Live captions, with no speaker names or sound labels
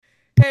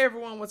Hey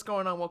everyone, what's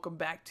going on? Welcome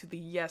back to the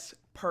Yes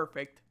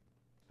Perfect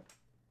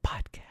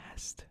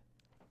podcast.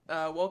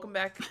 Welcome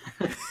back.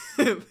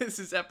 This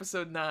is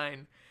episode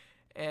 9.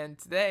 And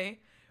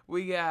today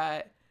we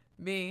got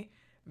me,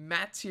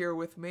 Matt's here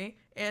with me,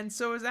 and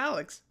so is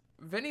Alex.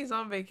 Vinny's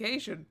on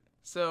vacation.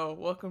 So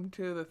welcome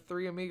to the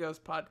Three Amigos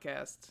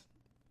podcast.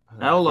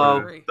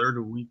 Hello. Third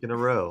week in a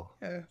row.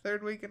 Yeah,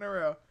 third week in a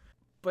row.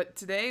 But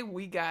today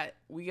we got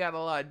a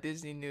lot of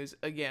Disney news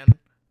again.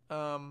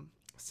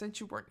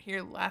 Since you weren't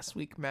here last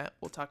week, Matt,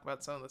 we'll talk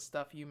about some of the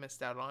stuff you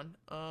missed out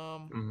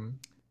on.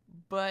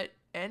 But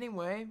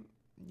anyway,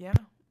 yeah,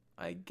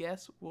 I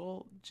guess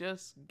we'll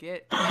just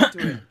get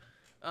into it.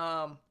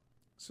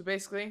 So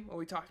basically, what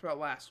we talked about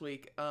last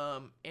week,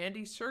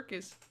 Andy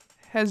Serkis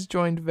has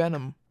joined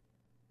Venom.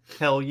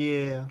 Hell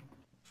yeah.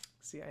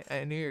 See,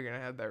 I knew you were going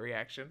to have that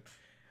reaction.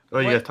 Oh,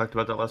 you guys talked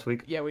about that last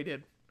week? Yeah, we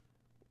did.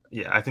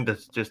 Yeah, I think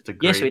that's just a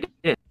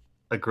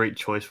great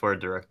choice for a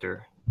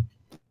director.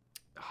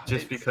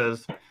 Just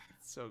because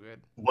it's so good.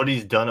 What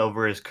he's done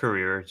over his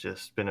career has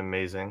just been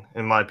amazing,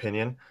 in my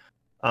opinion.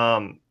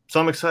 So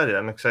I'm excited.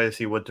 I'm excited to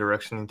see what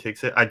direction he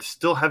takes it. I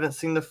still haven't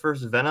seen the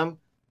first Venom.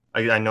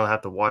 I know I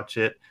have to watch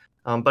it.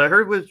 But I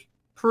heard it was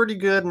pretty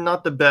good.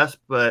 Not the best,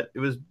 but it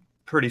was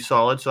pretty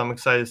solid. So I'm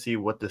excited to see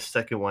what the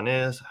second one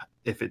is,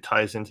 if it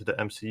ties into the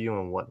MCU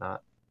and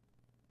whatnot.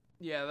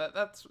 Yeah,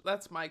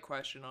 that's my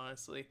question,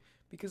 honestly.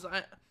 Because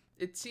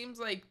it seems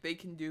like they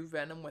can do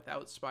Venom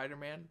without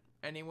Spider-Man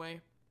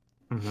anyway.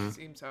 It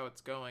seems how it's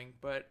going,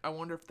 but I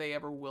wonder if they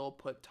ever will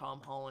put Tom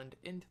Holland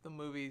into the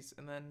movies,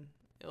 and then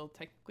it'll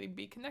technically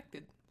be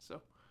connected. So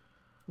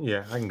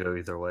yeah, I can go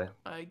either way.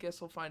 I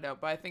guess we'll find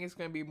out, but I think it's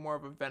going to be more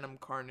of a Venom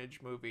Carnage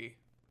movie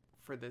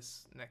for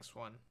this next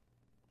one.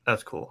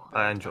 That's cool.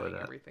 I enjoy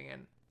that. Everything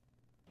in.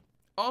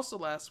 Also,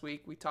 last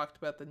week we talked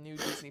about the new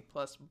Disney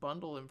Plus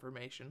bundle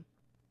information.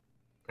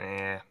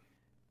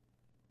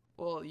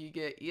 Well, you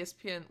get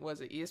ESPN,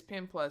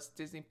 ESPN Plus,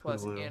 Disney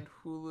Plus, Hulu. And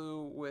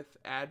Hulu with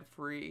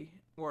ad-free,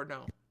 or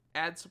no,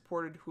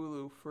 ad-supported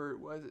Hulu for,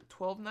 was it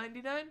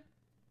 $12.99?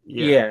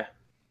 Yeah.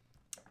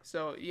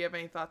 So, you have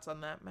any thoughts on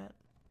that, Matt?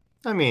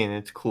 I mean,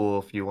 it's cool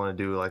if you want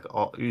to do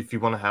if you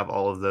want to have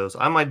all of those.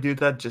 I might do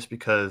that just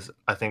because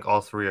I think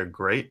all three are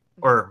great,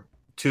 or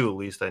two at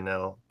least I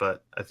know.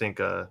 But I think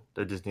the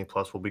Disney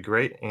Plus will be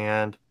great,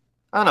 and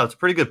I don't know, it's a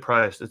pretty good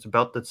price. It's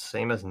about the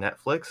same as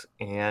Netflix,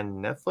 and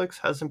Netflix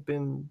hasn't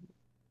been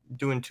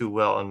doing too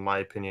well in my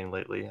opinion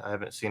lately. I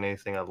haven't seen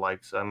anything I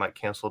like, so I might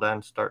cancel that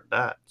and start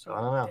that. So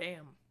I don't know.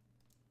 Damn.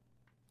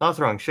 Not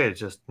throwing shade, it's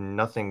just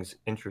nothing's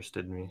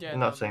interested me. Yeah, I'm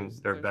not saying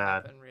they're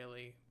bad. Nothing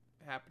really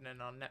happening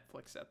on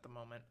Netflix at the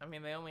moment. I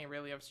mean, they only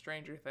really have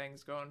Stranger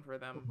Things going for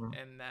them,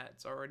 and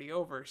that's already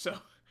over, so.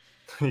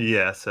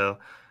 Yeah, so,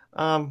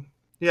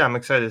 yeah, I'm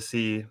excited to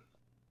see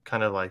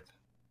kind of like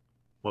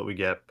what we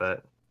get,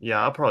 but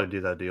yeah, I'll probably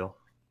do that deal.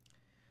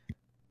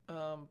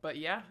 But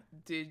yeah,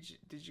 did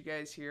you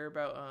guys hear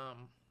about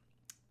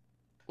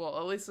well,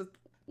 at least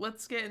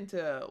let's get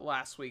into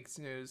last week's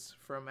news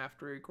from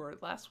after we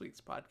recorded last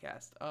week's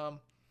podcast.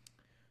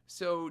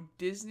 So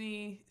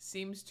Disney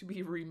seems to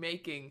be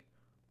remaking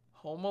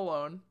Home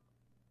Alone,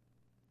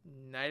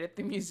 Night at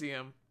the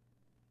Museum,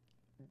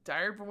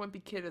 Diary of a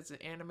Wimpy Kid as an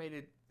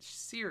animated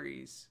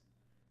series,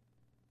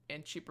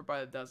 and Cheaper by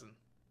the Dozen.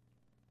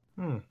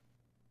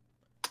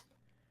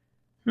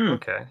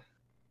 Okay.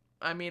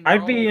 I mean,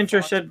 I'd be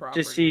interested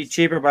to see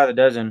Cheaper by the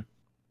Dozen.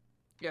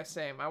 Yeah,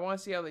 same. I want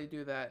to see how they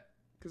do that.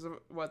 Because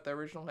the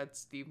original had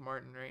Steve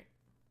Martin, right?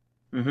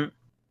 Mm-hmm.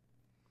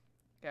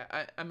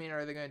 Yeah, I mean,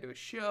 are they going to do a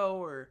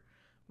show or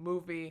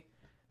movie?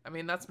 I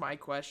mean, that's my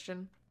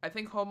question. I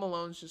think Home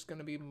Alone's just going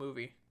to be a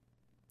movie.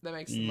 That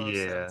makes the most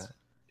sense.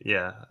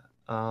 Yeah.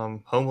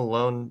 Home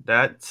Alone,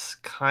 that's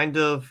kind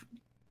of,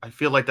 I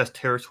feel like that's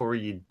territory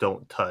you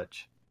don't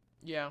touch.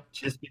 Yeah.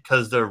 Just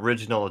because the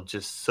original is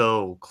just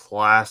so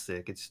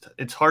classic.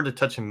 It's hard to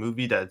touch a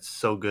movie that's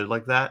so good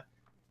like that.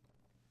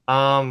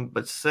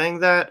 But saying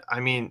that, I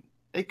mean,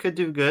 it could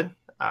do good.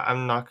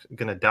 I'm not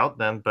gonna doubt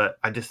them, but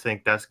I just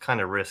think that's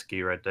kind of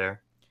risky right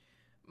there.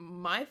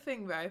 My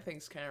thing that I think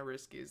is kind of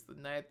risky is the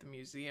Night at the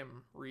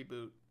Museum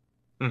reboot.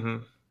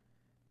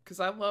 Because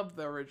I love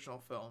the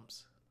original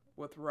films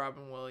with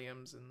Robin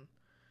Williams and.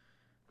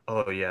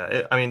 Oh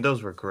yeah, I mean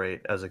those were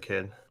great as a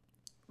kid.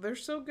 They're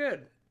so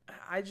good.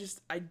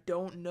 I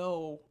don't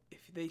know if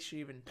they should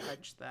even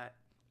touch that.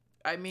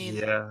 I mean,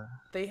 yeah.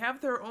 They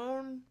have their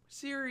own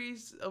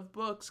series of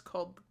books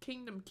called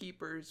Kingdom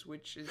Keepers,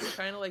 which is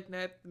kind of like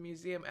Night at the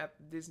Museum at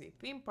the Disney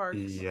theme parks.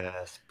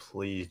 Yes,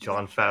 please,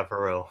 Jon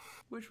Favreau.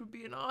 Which would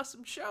be an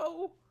awesome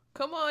show.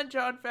 Come on,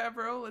 Jon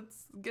Favreau,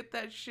 let's get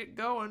that shit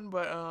going.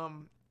 But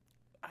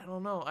I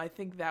don't know. I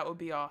think that would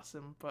be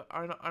awesome, but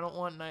I don't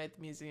want Night at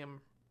the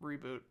Museum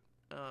reboot.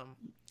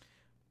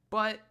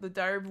 But the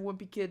Diary of a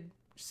Wimpy Kid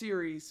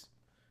series,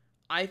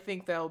 I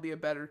think that'll be a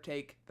better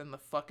take than the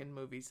fucking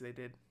movies they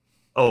did.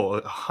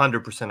 Oh,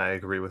 100% I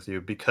agree with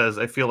you, because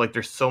I feel like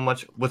there's so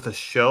much with a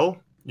show,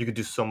 you could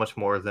do so much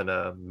more than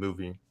a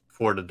movie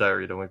for the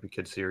Diary of the Wimpy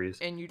Kid series.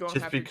 And you don't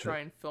have to try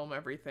and film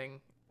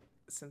everything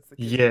since the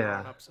kids are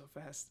growing up so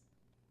fast.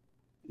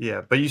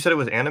 Yeah, but you said it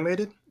was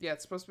animated? Yeah,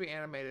 it's supposed to be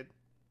animated.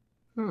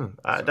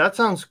 That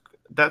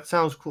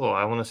sounds cool.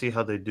 I want to see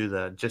how they do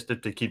that. Just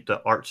if they keep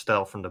the art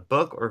style from the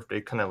book, or if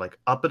they kind of like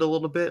up it a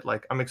little bit.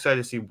 Like, I'm excited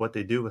to see what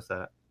they do with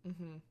that.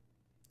 Mm-hmm.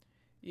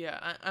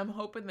 Yeah, I'm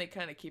hoping they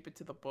kind of keep it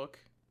to the book.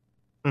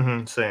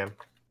 Mm-hmm. Same.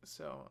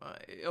 So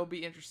it'll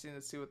be interesting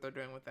to see what they're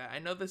doing with that. I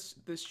know this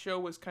show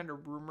was kind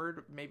of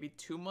rumored maybe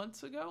 2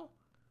 months ago,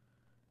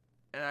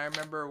 and I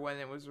remember when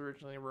it was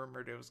originally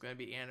rumored it was going to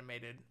be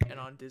animated and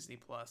on Disney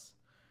Plus.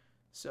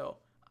 So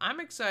I'm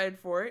excited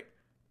for it.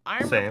 I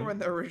remember when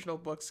the original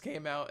books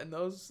came out, and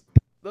those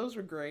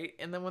were great.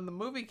 And then when the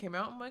movie came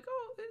out, I'm like,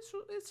 oh,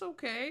 it's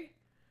okay.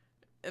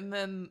 And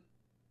then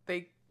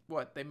they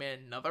made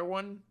another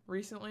one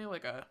recently,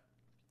 like a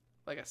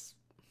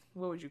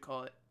what would you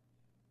call it?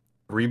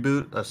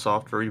 Reboot, a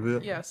soft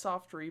reboot. Yeah, a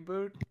soft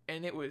reboot,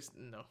 and it was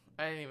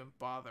I didn't even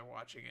bother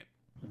watching it.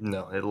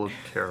 No, it looked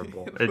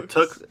terrible. It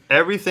took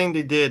everything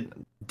they did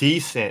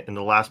decent in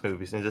the last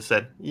movies and just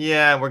said,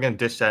 yeah, we're going to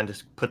ditch that and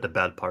just put the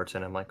bad parts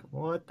in. I'm like,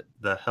 what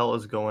the hell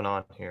is going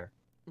on here?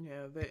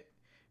 Yeah,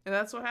 and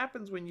that's what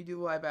happens when you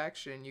do live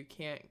action. You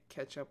can't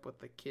catch up with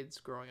the kids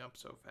growing up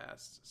so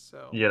fast.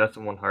 So yeah, that's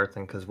the one hard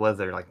thing, because was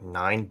there like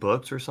 9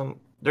 books or something?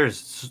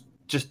 There's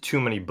just too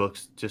many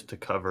books just to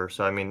cover.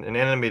 So, I mean, an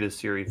animated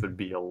series would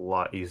be a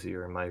lot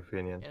easier, in my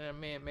opinion. And I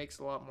mean, it makes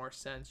a lot more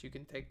sense. You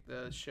can take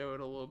the show at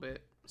a little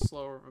bit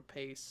slower of a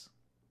pace.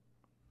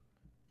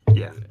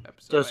 Yeah.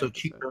 It's also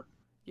cheaper.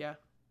 Yeah.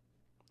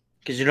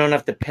 Because you don't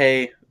have to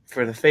pay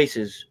for the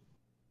faces.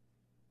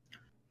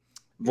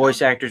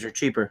 Voice actors are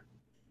cheaper.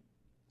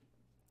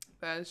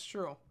 That is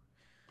true.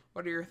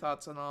 What are your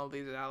thoughts on all of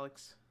these,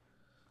 Alex?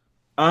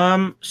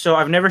 So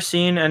I've never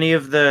seen any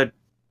of the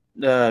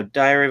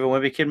Diary of a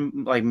Wimpy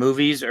Kid like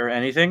movies or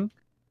anything.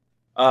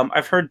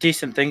 I've heard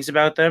decent things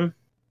about them.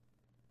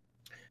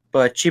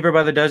 But Cheaper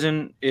by the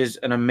Dozen is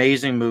an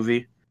amazing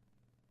movie.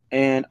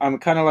 And I'm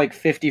kind of like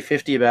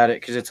 50-50 about it,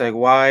 because it's like,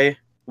 why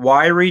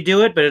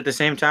redo it? But at the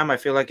same time, I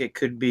feel like it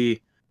could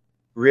be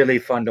really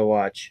fun to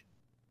watch.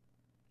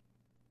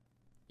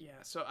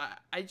 Yeah, so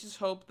I just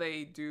hope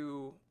they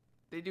do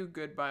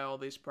good by all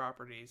these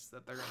properties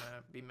that they're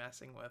gonna be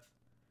messing with.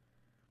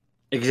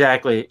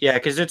 Exactly. Yeah,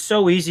 because it's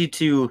so easy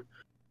to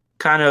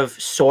kind of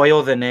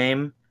soil the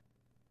name.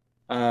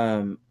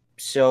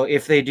 So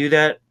if they do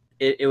that,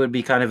 it would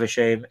be kind of a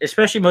shame,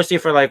 especially mostly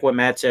for like what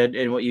Matt said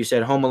and what you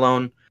said. Home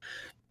Alone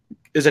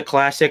is a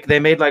classic. They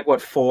made like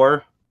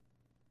 4.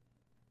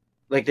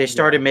 Like they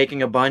started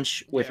making a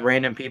bunch with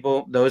random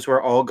people. Those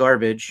were all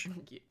garbage.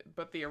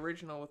 But the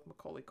original with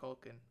Macaulay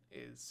Culkin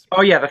is...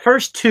 Oh yeah, the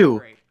first 2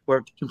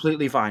 were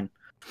completely fine.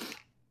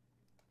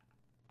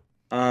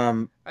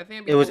 I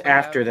think it was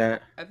after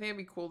that. I think it'd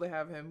be cool to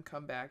have him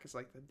come back as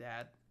like the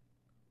dad.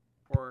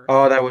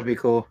 Oh, that would be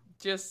cool.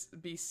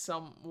 Just be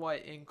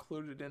somewhat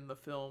included in the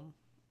film.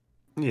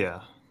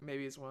 Yeah.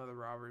 Maybe as one of the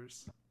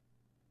robbers.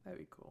 That'd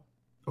be cool.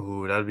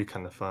 Ooh, that'd be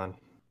kind of fun.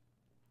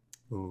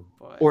 Ooh.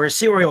 Or a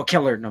serial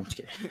killer. No, I'm just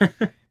kidding.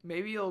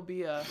 Maybe it'll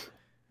be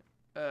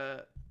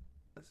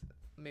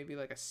maybe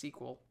like a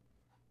sequel.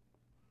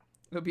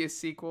 It'll be a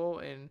sequel,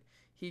 and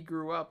he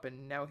grew up,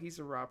 and now he's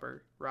a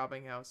robber,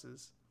 robbing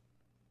houses.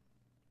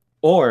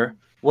 Or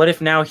what if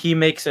now he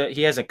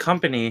has a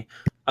company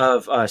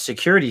of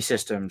security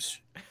systems?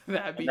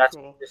 That'd be that's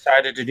cool. What he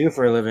decided to do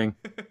for a living.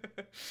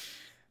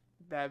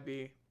 That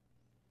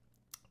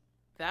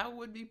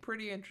would be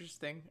pretty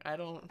interesting.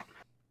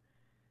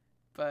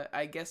 But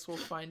I guess we'll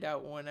find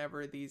out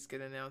whenever these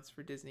get announced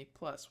for Disney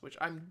Plus, which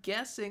I'm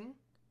guessing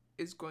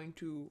is going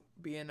to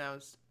be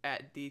announced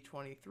at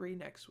D23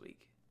 next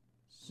week.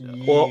 So.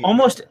 Well,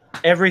 almost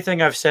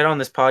everything I've said on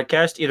this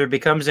podcast either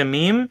becomes a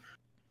meme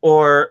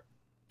or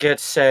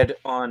gets said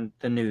on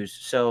the news.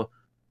 So,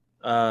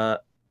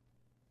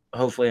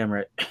 hopefully I'm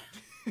right.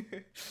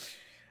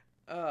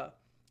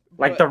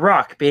 Like The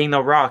Rock being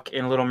The Rock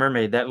in Little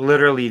Mermaid, that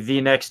literally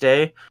the next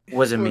day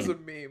was a meme. Was a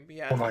meme,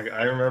 yeah. Oh my god,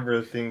 I remember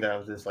a thing that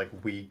was just like,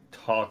 we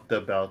talked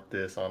about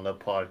this on the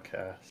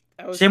podcast.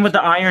 Same with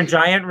the Iron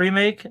Giant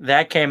remake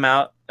that came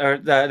out, or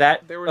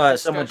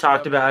someone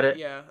talked about it.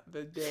 Yeah,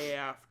 the day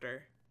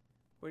after,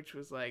 which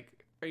was like,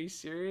 are you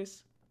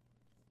serious?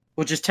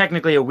 Which is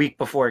technically a week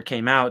before it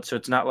came out, so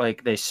it's not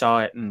like they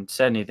saw it and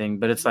said anything,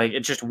 but it's like,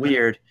 it's just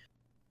weird.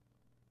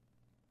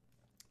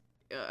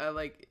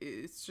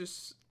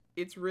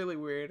 It's really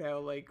weird how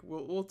like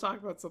we'll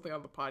talk about something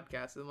on the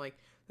podcast, and like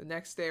the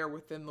next day or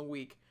within the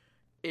week,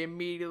 it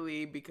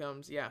immediately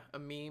becomes a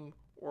meme,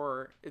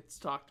 or it's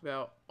talked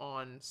about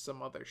on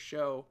some other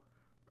show.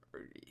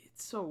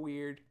 It's so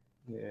weird.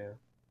 Yeah.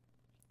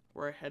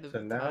 We're ahead of the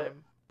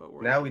time, but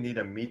we need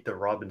to Meet the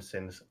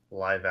Robinsons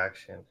live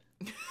action.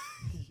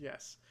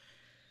 Yes.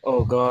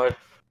 Oh god.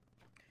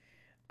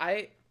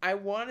 I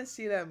want to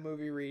see that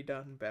movie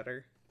redone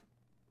better.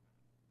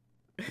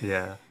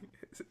 Yeah.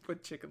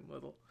 Put Chicken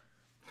Little.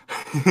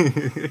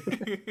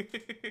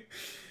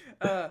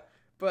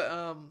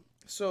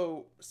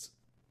 So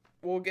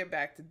we'll get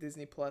back to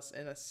Disney Plus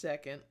in a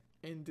second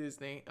in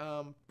Disney.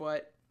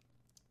 But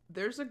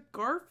There's a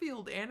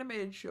Garfield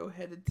animated show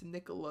headed to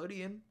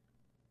Nickelodeon.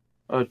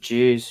 Oh,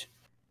 jeez.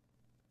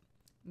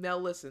 Now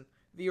listen,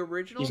 the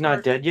original He's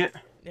not dead yet?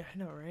 Yeah, I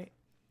know, right?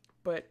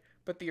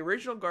 But the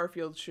original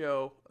Garfield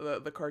show,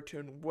 the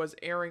cartoon, was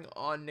airing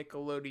on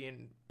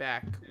Nickelodeon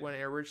back when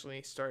it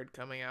originally started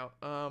coming out.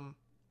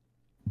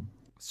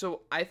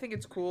 So I think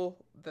it's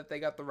cool that they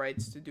got the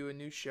rights to do a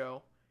new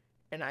show,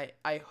 and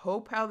I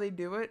hope how they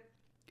do it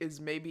is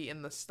maybe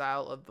in the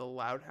style of the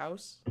Loud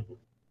House.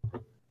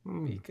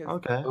 Because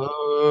Okay.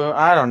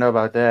 I don't know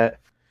about that.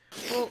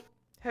 well,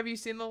 have you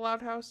seen the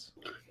Loud House?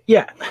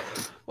 Yeah.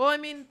 Well, I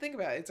mean, think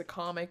about it. It's a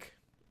comic.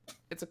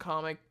 It's a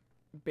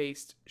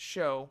comic-based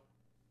show,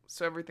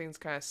 so everything's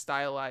kind of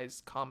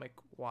stylized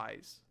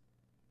comic-wise.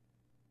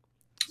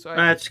 So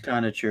That's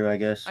kind of true, I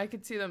guess. I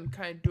could see them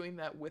kind of doing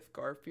that with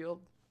Garfield.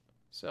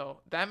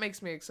 So that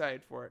makes me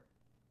excited for it.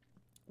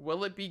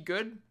 Will it be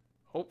good?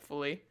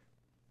 Hopefully.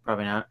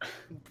 Probably not.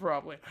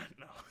 Probably not,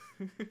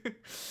 no.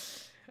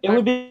 It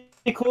would be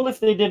cool if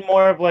they did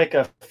more of like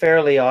a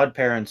Fairly Odd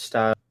Parents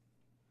style.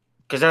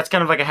 Because that's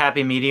kind of like a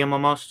happy medium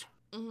almost.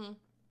 Mm-hmm.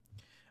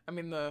 I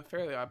mean, the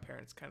Fairly Odd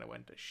Parents kind of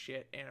went to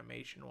shit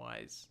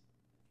animation-wise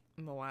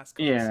in the last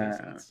couple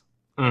seasons.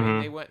 I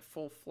mean, they went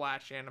full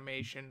Flash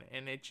animation,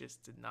 and it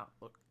just did not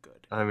look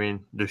good. I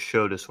mean, the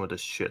show just went to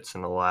shits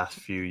in the last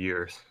few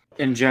years.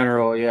 In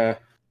general, yeah.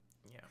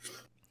 Yeah.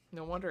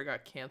 No wonder it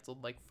got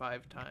canceled like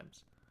 5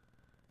 times.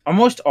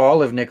 Almost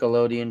all of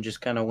Nickelodeon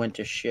just kind of went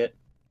to shit.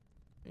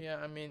 Yeah,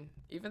 I mean,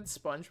 even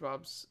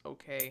SpongeBob's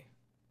okay.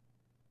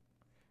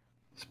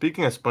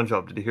 Speaking of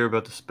SpongeBob, did you hear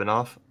about the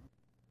spinoff?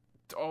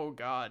 Oh,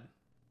 God.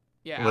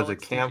 Yeah, Was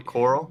Alex, it Camp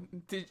Coral?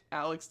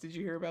 Alex, did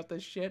you hear about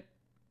this shit?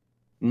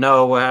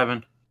 No, what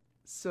happened?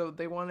 So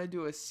they want to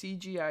do a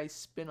CGI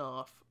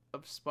spin-off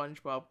of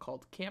SpongeBob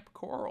called Camp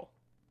Coral.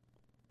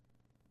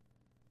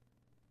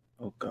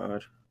 Oh,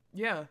 God.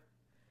 Yeah.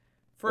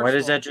 Why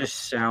does that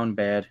just sound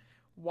bad?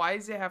 Why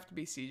does it have to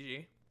be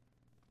CG?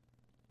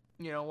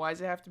 You know, why does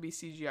it have to be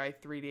CGI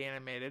 3D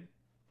animated?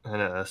 I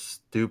know, that's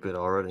stupid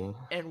already.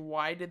 And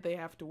why did they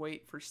have to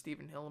wait for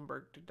Steven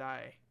Hillenburg to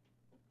die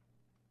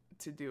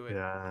to do it?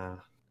 Yeah.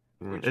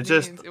 Which It's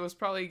means just... it was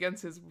probably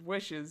against his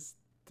wishes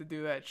to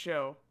do that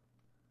show.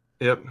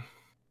 Yep.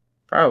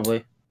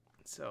 Probably.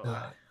 So,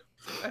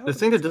 the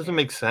thing that doesn't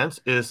make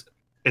sense is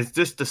it's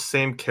just the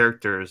same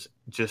characters,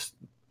 just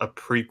a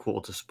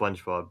prequel to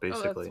SpongeBob,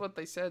 basically. Oh, that's what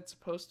they said it's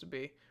supposed to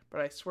be. But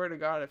I swear to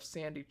God, if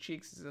Sandy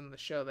Cheeks is in the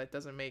show, that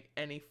doesn't make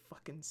any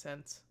fucking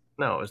sense.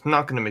 No, it's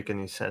not going to make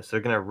any sense. They're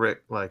going to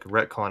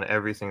retcon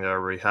everything that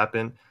already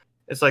happened.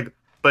 It's like,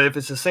 but if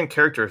it's the same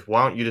characters,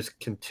 why don't you just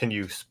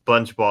continue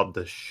SpongeBob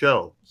the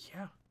show?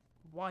 Yeah.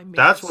 Why make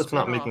That's a what's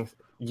not spin-off? making...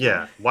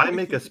 Yeah, why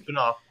make a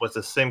spin-off with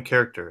the same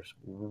characters?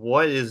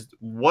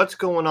 What's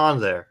going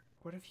on there?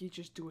 What if you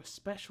just do a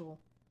special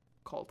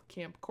called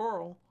Camp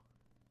Coral,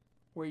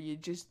 where you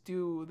just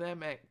do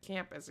them at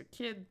camp as a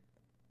kid?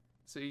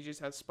 So you just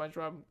have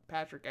SpongeBob and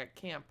Patrick at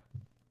camp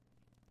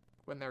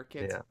when they're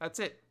kids. Yeah. That's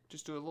it.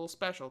 Just do a little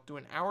special. Do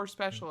an hour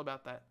special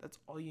about that. That's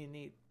all you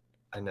need.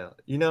 I know.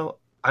 You know,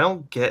 I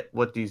don't get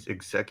what these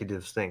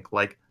executives think.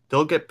 Like,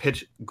 they'll get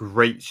pitched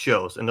great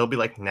shows, and they'll be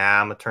like, nah,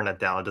 I'm going to turn that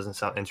down. It doesn't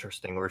sound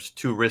interesting, or it's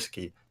too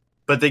risky.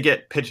 But they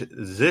get pitched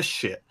this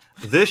shit.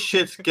 This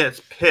shit gets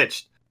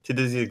pitched to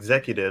these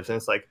executives, and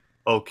it's like,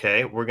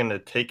 okay, we're going to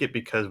take it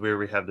because we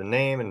already have the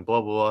name and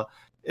blah, blah, blah.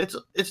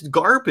 It's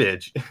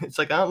garbage. It's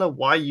like, I don't know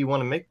why you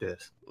want to make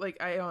this. Like,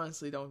 I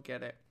honestly don't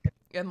get it.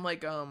 And,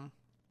 like,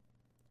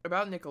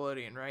 about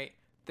Nickelodeon, right?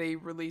 They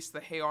released the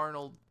Hey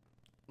Arnold,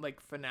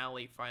 like,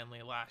 finale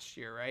finally last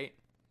year, right?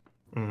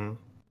 Mm-hmm.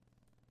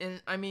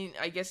 And, I mean,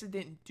 I guess it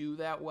didn't do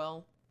that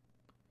well.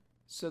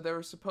 So there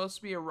was supposed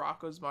to be a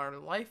Rocko's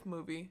Modern Life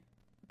movie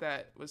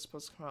that was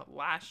supposed to come out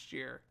last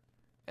year.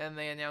 And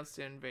they announced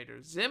an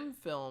Invader Zim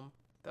film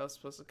that was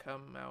supposed to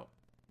come out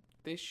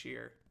this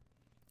year.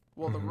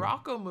 Well, the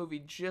Rocco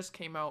movie just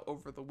came out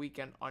over the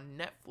weekend on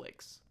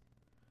Netflix.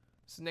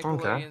 So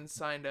Nickelodeon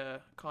signed a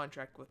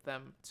contract with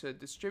them to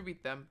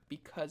distribute them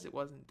because it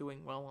wasn't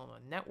doing well on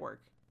the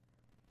network.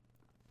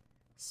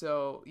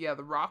 So, yeah,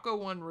 the Rocco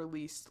one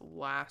released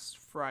last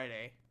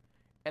Friday.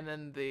 And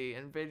then the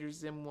Invader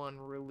Zim one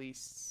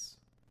releases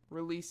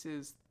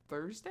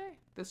Thursday?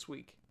 This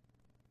week.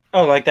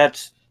 Oh, like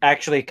that's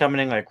actually coming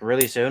in like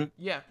really soon?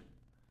 Yeah.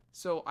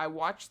 So I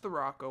watched the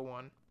Rocco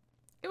one.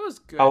 It was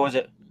good. How was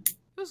it?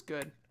 It was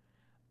good.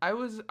 I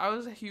was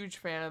a huge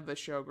fan of the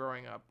show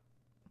growing up.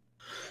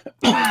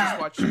 I just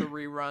watched the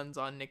reruns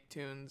on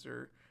Nicktoons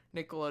or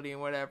Nickelodeon,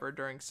 whatever,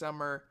 during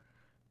summer.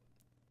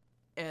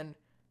 And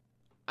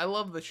I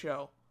love the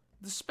show.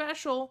 The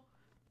special,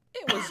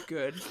 it was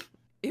good.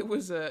 It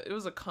was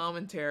a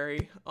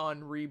commentary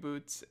on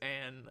reboots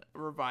and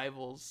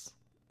revivals.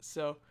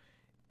 So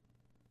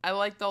I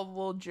liked all the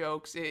little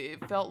jokes.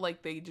 It felt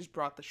like they just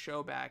brought the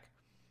show back.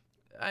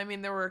 I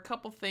mean, there were a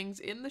couple things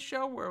in the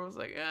show where I was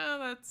like,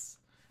 that's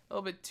a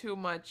little bit too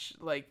much,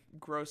 like,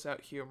 gross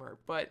out humor.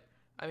 But,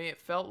 I mean, it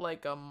felt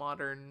like a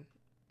modern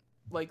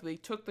like they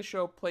took the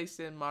show, placed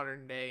it in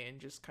modern day, and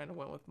just kind of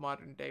went with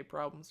modern day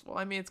problems. Well,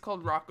 I mean, it's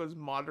called Rocko's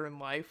Modern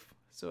Life,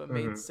 so it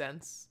made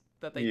sense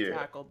that they Yeah.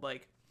 tackled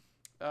like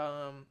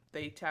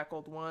they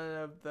tackled one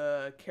of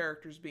the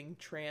characters being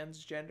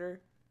transgender.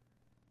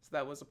 So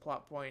that was a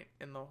plot point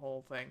in the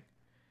whole thing.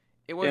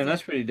 It Yeah, wasn't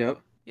that's pretty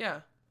dope.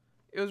 yeah.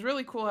 It was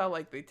really cool how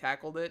like they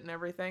tackled it and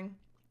everything.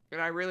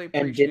 And I really And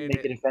didn't appreciated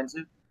make it. it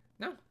offensive.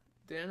 No,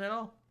 didn't at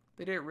all.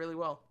 They did it really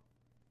well.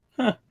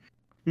 Huh.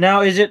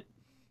 Now, is it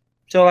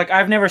so? Like,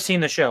 I've never seen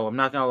the show. I'm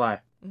not gonna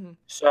lie. Mhm.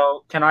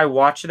 So, can I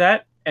watch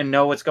that and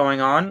know what's going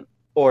on,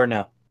 or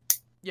no?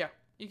 Yeah,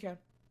 you can.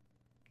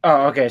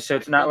 Oh, okay. So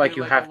it's not They like do,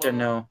 you like, a have to little-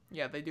 know.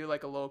 Yeah, they do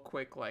like a little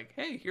quick like,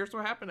 hey, here's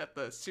what happened at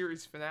the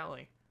series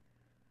finale.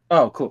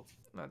 Oh, cool.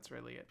 That's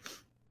really it.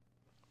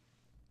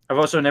 I've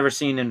also never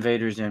seen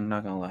Invader Zim.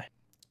 Not gonna lie.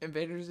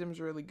 Invader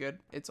Zim's really good.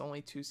 It's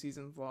only 2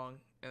 seasons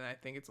long, and I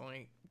think it's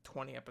only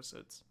 20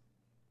 episodes.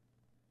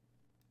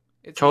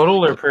 It's Total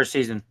really or good. per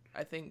season?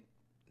 I think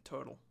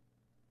total.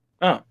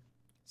 Oh,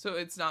 So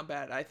it's not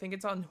bad. I think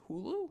it's on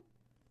Hulu.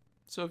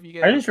 So if you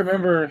get I just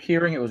remember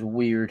hearing it was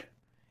weird.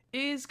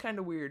 it is kind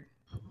of weird,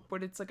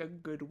 but it's like a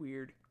good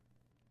weird.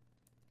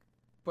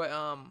 But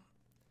I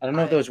don't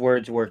know if those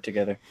words work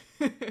together.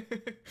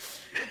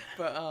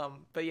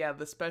 but yeah,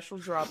 the special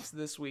drops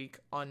this week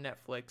on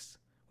Netflix,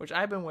 which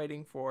I've been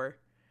waiting for.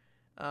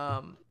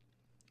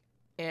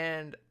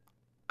 And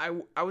I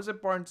was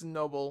at Barnes and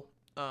Noble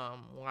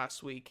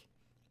last week,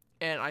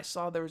 and I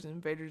saw there was an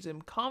Invader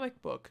Zim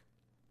comic book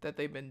that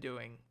they've been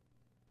doing.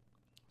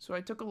 So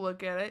I took a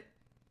look at it,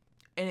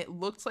 and it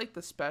looks like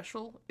the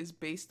special is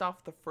based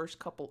off the first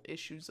couple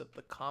issues of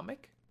the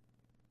comic.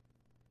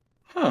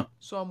 Huh.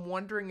 So I'm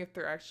wondering if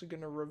they're actually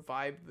going to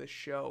revive the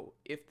show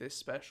if this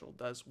special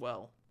does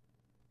well.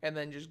 And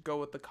then just go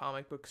with the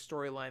comic book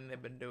storyline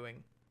they've been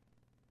doing.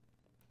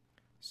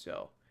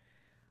 So,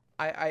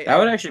 That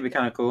would actually be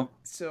kind of cool.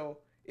 So,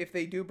 if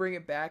they do bring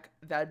it back,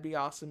 that'd be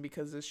awesome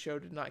because this show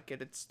did not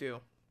get its due.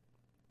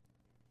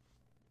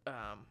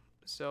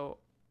 So,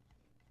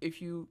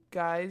 if you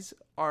guys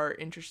are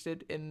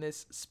interested in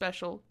this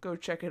special, go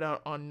check it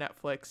out on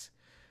Netflix.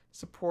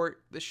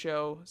 Support the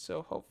show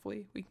so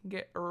hopefully we can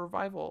get a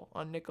revival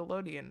on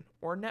Nickelodeon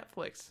or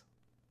Netflix.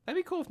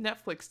 That'd be cool if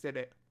Netflix did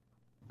it.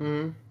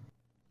 Hmm.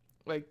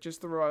 Like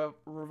just the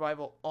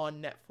revival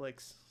on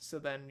Netflix, so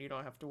then you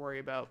don't have to worry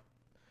about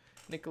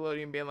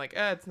Nickelodeon being like,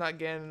 it's not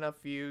getting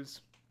enough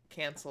views,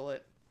 cancel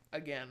it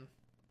again.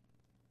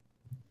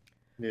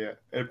 Yeah,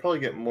 it'd probably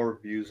get more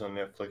views on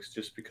Netflix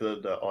just because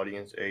of the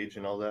audience age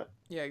and all that.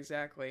 Yeah,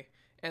 exactly.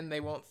 And they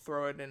won't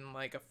throw it in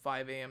like a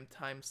 5 a.m.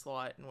 time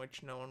slot in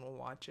which no one will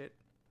watch it.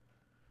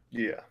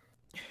 Yeah.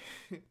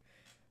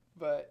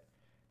 But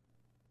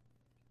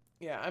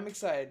yeah, I'm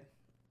excited.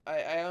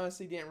 I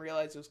honestly didn't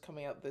realize it was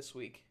coming out this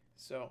week.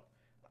 So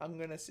I'm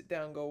going to sit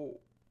down and go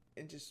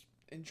and just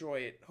enjoy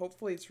it.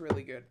 Hopefully it's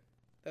really good.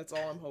 That's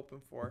all I'm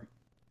hoping for.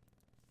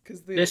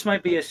 This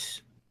might be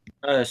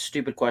a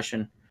stupid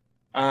question.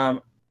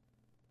 Does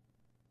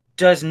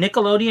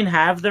Nickelodeon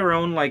have their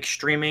own like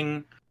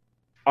streaming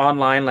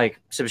online like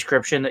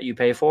subscription that you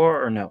pay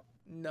for or no?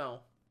 No.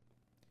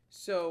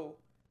 So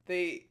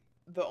the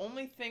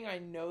only thing I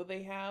know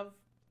they have,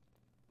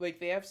 like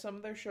they have some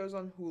of their shows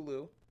on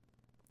Hulu,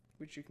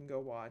 which you can go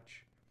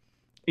watch.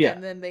 Yeah.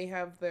 And then they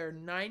have their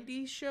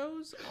 90s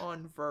shows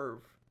on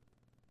Verve.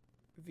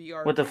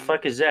 VRV. What the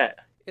fuck is that?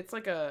 It's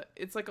like a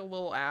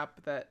little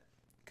app that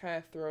kind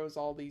of throws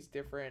all these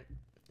different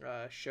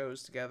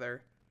shows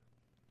together.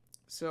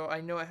 So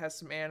I know it has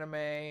some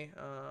anime.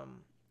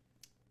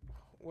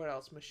 What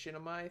else?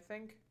 Machinima, I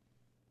think.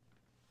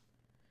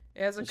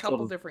 It has a It's couple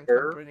called different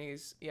Verve?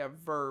 companies. Yeah,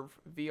 Verve,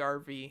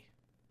 VRV.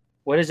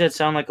 Why does that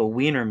sound like a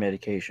wiener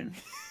medication?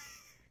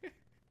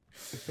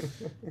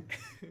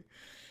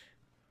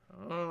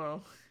 I don't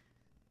know.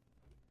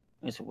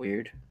 That's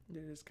weird.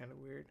 It is kind of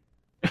weird.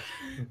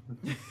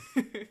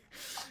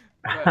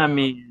 I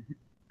mean,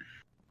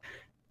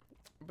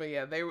 But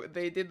yeah,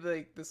 they did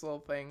like this little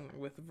thing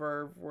with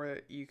Verve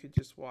where you could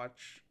just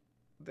watch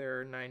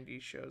their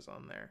 90s shows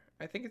on there.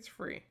 I think it's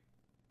free.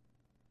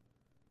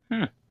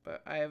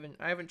 But I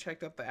haven't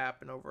checked out the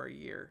app in over a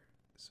year,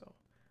 so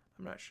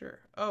I'm not sure.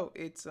 Oh,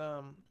 it's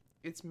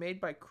made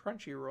by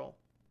Crunchyroll.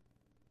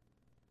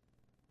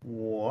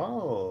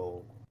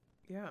 Whoa.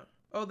 Yeah.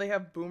 Oh, they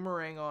have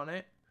Boomerang on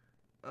it.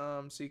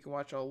 So you can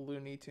watch all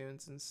Looney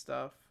Tunes and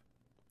stuff.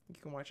 You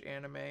can watch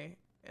anime,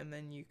 and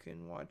then you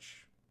can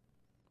watch.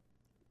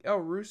 Oh,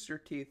 Rooster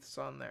Teeth's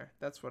on there.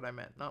 That's what I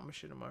meant, not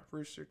Machinima.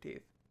 Rooster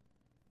Teeth.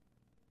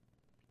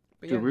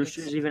 But do yeah,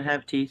 roosters even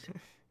have teeth?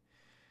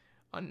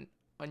 on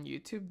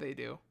YouTube they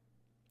do.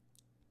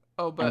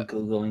 Oh, I'm but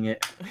googling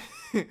it.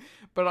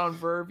 but on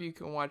Verve you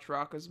can watch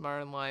Rocko's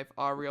Modern Life,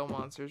 All Real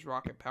Monsters,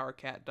 Rocket Power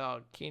Cat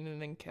Dog,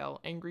 Kenan and Kel,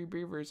 Angry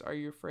Beavers, Are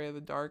You Afraid of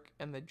the Dark,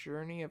 and The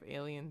Journey of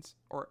Aliens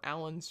or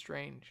Alan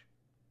Strange.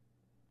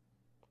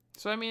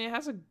 So I mean, it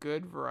has a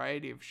good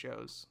variety of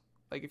shows.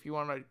 Like if you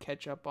want to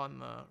catch up on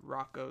the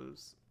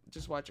Rocko's,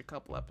 just watch a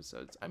couple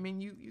episodes. I mean,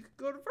 you could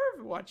go to Verve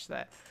and watch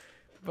that.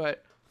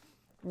 But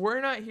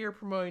we're not here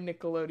promoting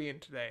Nickelodeon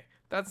today.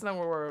 That's not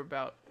what we're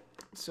about.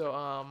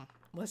 So,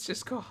 let's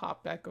just go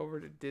hop back over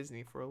to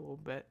Disney for a little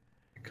bit.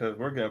 Because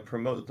we're gonna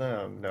promote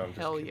them. No, I'm just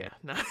Hell kidding.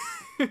 yeah.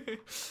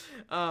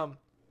 No.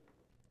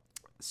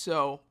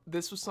 So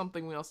this was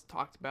something we also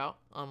talked about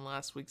on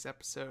last week's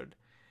episode.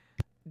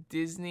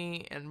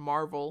 Disney and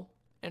Marvel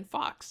and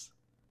Fox.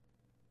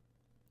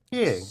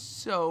 Yeah.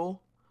 So,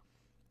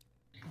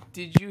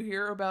 did you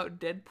hear about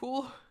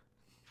Deadpool?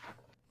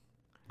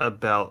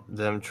 About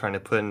them trying to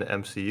put in the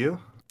MCU.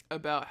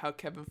 About how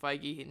Kevin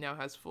Feige now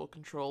has full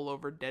control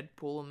over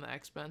Deadpool and the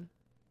X-Men?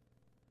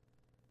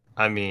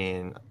 I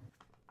mean,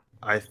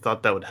 I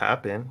thought that would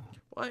happen.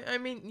 Well, I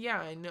mean,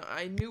 yeah,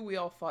 I knew we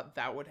all thought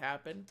that would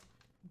happen,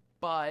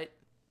 but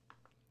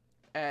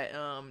at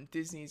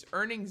Disney's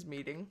earnings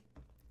meeting,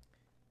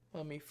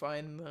 let me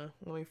find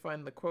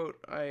the quote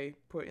I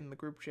put in the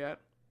group chat.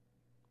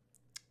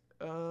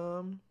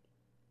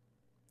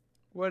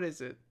 What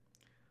is it?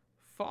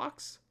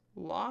 Fox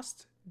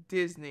lost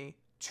Disney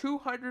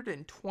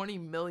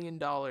 $220 million in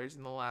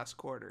the last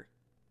quarter.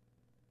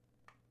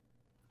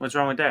 What's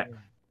wrong with that?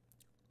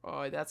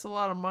 Oh, that's a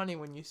lot of money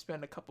when you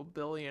spend a couple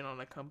billion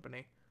on a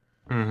company.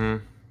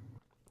 Mm-hmm.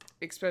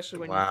 Especially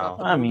when you Wow.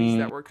 thought the movies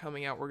that were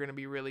coming out were going to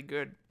be really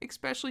good.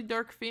 Especially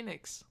Dark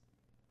Phoenix.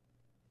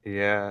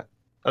 Yeah.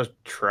 That was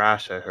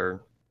trash, I heard.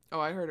 Oh,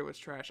 I heard it was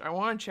trash. I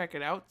want to check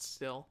it out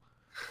still.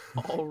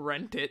 I'll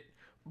rent it.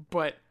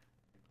 But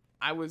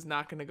I was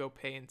not going to go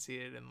pay and see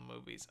it in the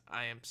movies.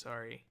 I am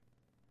sorry.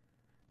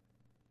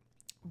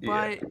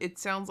 But it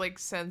sounds like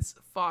since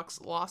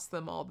Fox lost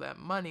them all that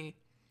money,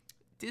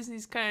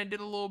 Disney's kind of did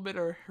a little bit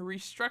of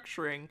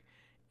restructuring,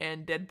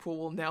 and Deadpool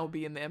will now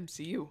be in the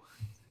MCU.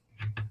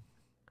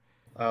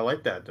 I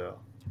like that, though.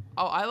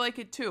 Oh, I like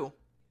it too.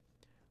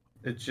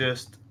 It's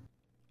just,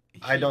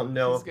 I don't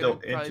know if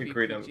they'll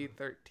integrate them.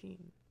 PG-13.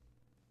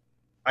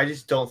 I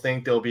just don't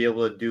think they'll be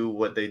able to do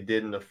what they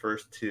did in the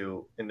first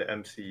two in the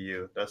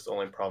MCU. That's the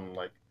only problem.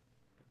 Like,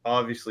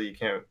 obviously, you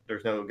can't.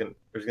 There's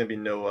gonna be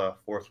no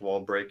fourth wall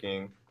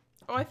breaking.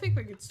 Oh, I think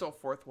they could still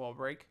fourth wall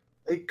break.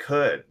 They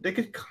could. They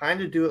could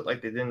kind of do it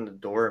like they did in the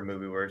Dora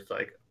movie, where it's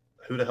like,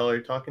 who the hell are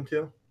you talking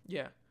to?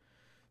 Yeah.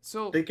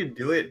 So they could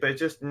do it, but it's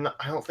just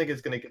I don't think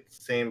it's gonna get the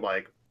same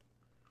like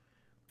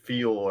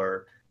feel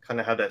or kind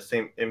of have that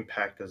same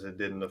impact as it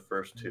did in the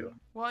first two.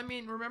 Well, I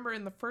mean, remember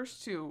in the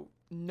first two,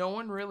 no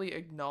one really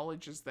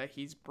acknowledges that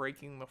he's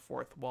breaking the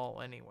fourth wall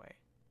anyway.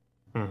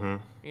 Mm-hmm.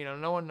 You know,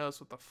 no one knows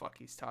what the fuck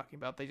he's talking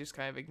about. They just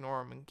kind of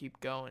ignore him and keep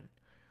going.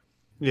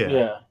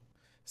 Yeah.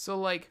 So,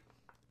 like,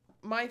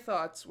 my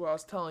thoughts, I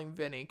was telling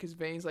Vinny, because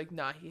Vinny's like,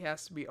 nah, he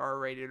has to be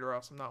R-rated or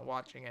else I'm not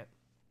watching it.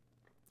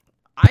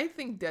 I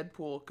think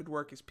Deadpool could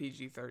work as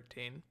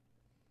PG-13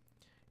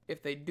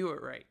 if they do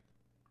it right.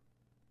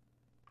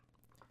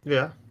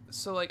 Yeah.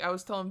 So, like, I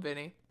was telling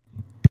Vinny,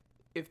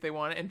 if they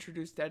want to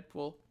introduce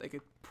Deadpool, they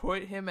could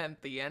put him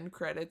at the end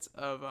credits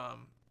of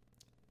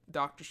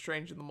Doctor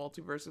Strange in the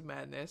Multiverse of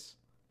Madness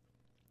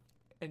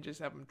and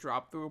just have him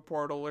drop through a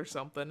portal or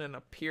something and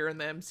appear in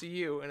the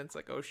MCU, and it's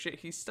like, oh shit,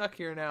 he's stuck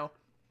here now.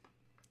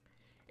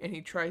 And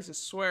he tries to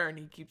swear and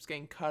he keeps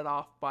getting cut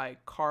off by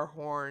car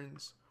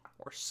horns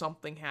or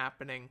something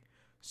happening.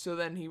 So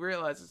then he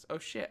realizes, oh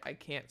shit, I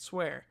can't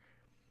swear.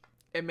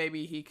 And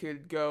maybe he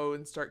could go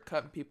and start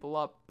cutting people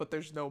up, but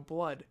there's no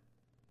blood.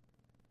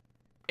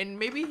 And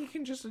maybe he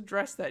can just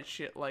address that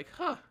shit like,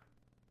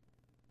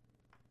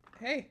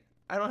 hey,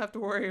 I don't have to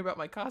worry about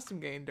my costume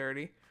getting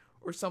dirty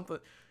or something.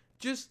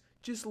 Just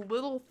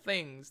little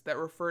things that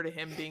refer to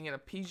him being in a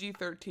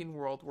PG-13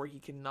 world where he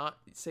cannot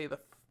say the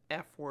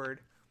F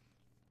word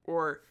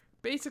or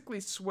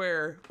basically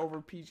swear over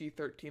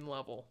PG-13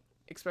 level,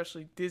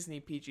 especially Disney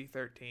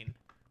PG-13.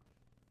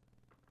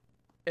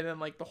 And then,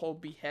 like, the whole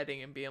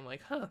beheading and being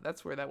like,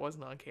 that's where that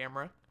wasn't on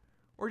camera.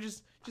 Or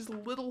just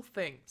little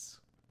things.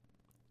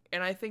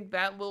 And I think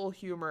that little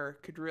humor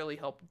could really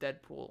help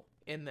Deadpool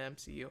in the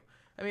MCU.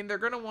 I mean, they're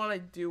going to want to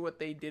do what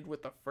they did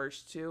with the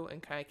first two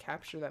and kind of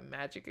capture that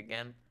magic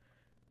again.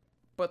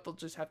 But they'll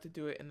just have to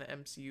do it in the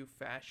MCU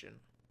fashion.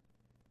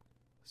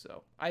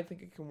 So, I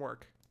think it can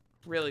work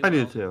really well. I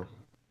do too.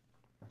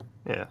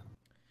 Yeah.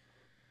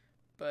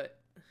 But,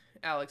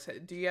 Alex,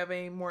 do you have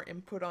any more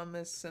input on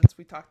this since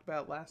we talked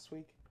about it last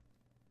week?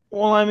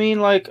 Well, I mean,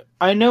 like,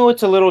 I know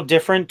it's a little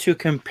different to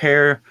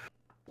compare,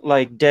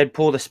 like,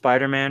 Deadpool to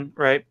Spider-Man,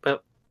 right?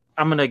 But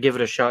I'm going to give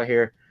it a shot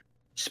here.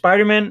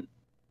 Spider-Man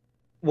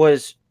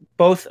was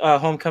both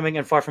Homecoming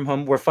and Far From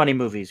Home were funny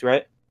movies,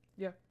 right?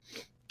 Yeah.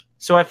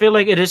 So I feel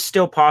like it is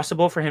still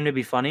possible for him to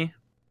be funny.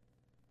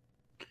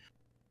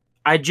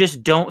 I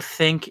just don't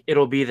think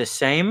it'll be the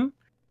same.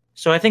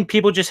 So I think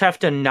people just have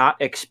to not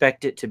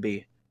expect it to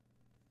be.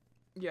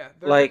 Yeah,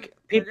 they're going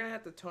to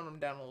have to tone him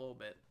down a little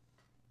bit.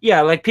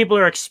 Yeah, like people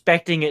are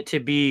expecting it to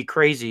be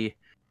crazy,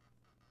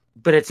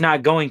 but it's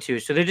not going to.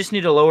 So they just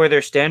need to lower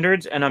their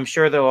standards, and I'm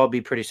sure they'll all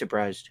be pretty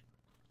surprised.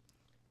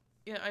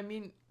 Yeah, I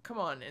mean, come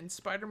on. In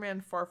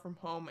Spider-Man Far From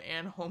Home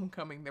and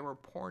Homecoming, there were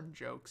porn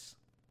jokes.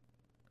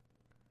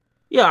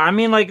 Yeah, I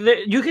mean, like,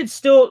 you could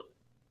still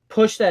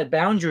push that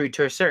boundary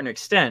to a certain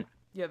extent.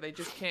 Yeah, they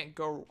just can't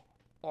go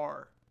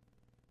R.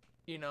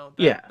 You know,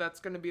 Yeah. that's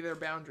going to be their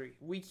boundary.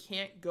 We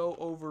can't go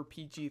over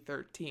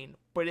PG-13.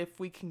 But if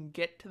we can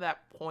get to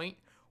that point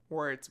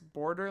where it's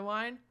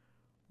borderline,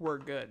 we're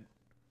good.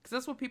 Because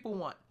that's what people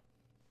want.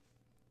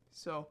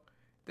 So,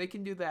 they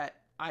can do that.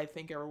 I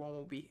think everyone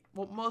will be...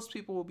 Well, most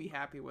people will be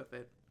happy with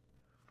it.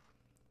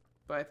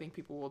 But I think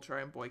people will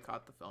try and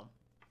boycott the film.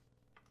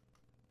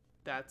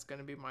 That's going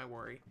to be my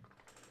worry.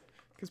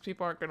 Because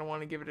people aren't going to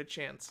want to give it a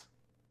chance.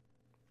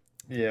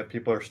 Yeah,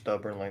 people are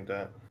stubborn like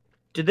that.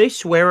 Did they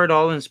swear at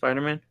all in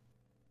Spider-Man?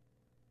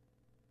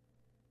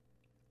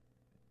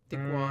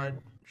 Dickwad.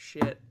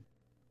 Shit.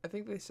 I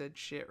think they said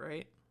shit,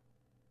 right?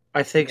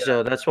 I think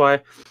so. That's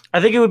why.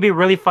 I think it would be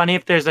really funny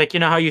if there's like, you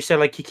know how you said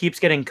like he keeps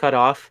getting cut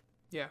off,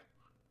 Yeah.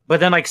 but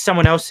then like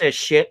someone else says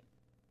shit,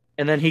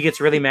 and then he gets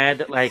really mad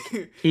that like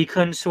he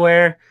couldn't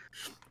swear.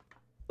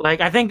 Like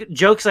I think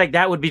jokes like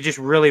that would be just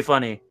really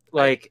funny.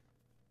 Like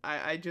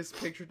I just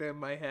pictured in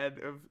my head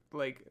of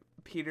like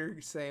Peter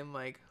saying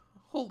like,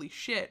 holy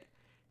shit,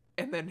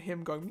 and then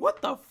him going,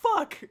 what the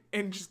fuck?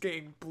 And just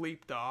getting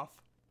bleeped off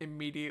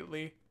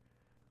immediately.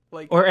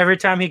 Like, or every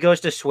time he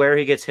goes to swear,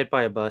 he gets hit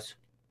by a bus.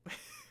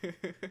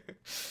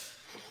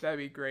 that'd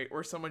be great.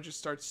 Or someone just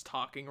starts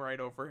talking right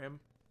over him.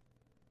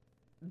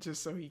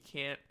 Just so he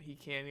can't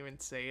even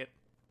say it.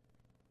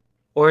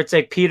 Or it's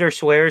like Peter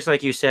swears,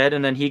 like you said,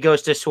 and then he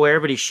goes to swear,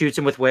 but he shoots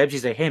him with webs.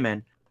 He's like, "Hey,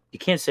 man, you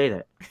can't say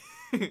that."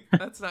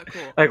 That's not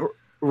cool. Like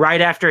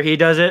right after he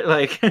does it,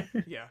 like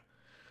Yeah.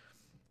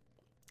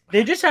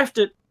 they just have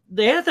to.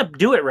 They have to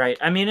do it right.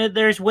 I mean,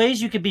 there's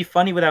ways you could be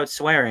funny without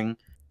swearing.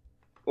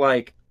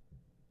 Like,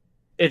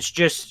 it's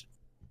just,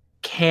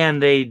 can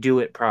they do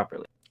it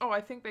properly? Oh,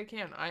 I think they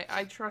can.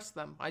 I trust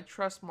them. I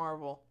trust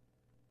Marvel.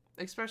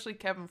 Especially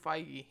Kevin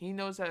Feige. He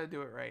knows how to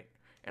do it right.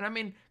 And I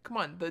mean, come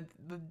on, the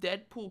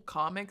Deadpool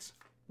comics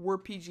were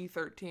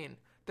PG-13.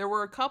 There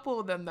were a couple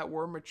of them that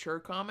were mature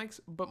comics,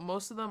 but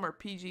most of them are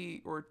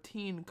PG or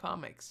teen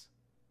comics.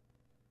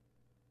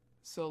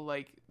 So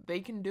like they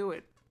can do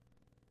it.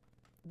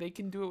 They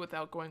can do it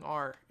without going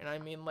R. And I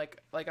mean like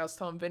I was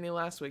telling Vinny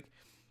last week,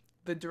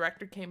 the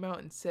director came out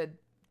and said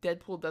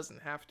Deadpool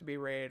doesn't have to be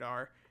rated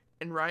R.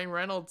 And Ryan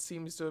Reynolds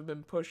seems to have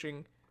been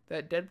pushing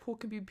that Deadpool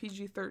can be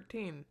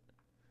PG-13.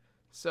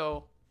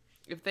 So,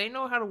 if they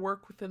know how to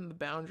work within the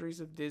boundaries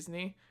of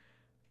Disney,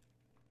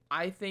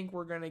 I think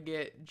we're going to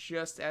get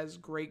just as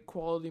great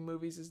quality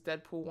movies as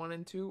Deadpool 1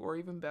 and 2, or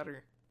even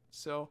better.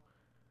 So,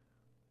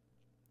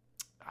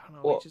 I don't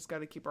know, Well, we just got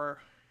to keep our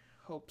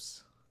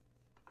hopes.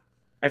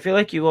 I feel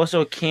like you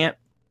also can't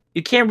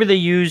really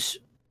use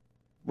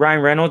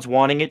Ryan Reynolds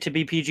wanting it to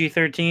be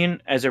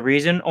PG-13 as a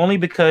reason, only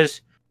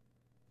because,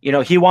 you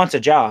know, he wants a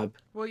job.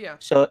 Well, yeah.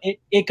 So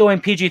it going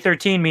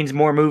PG-13 means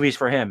more movies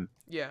for him.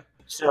 Yeah.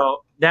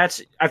 So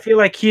I feel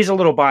like he's a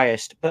little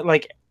biased, but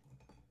like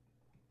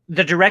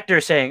the director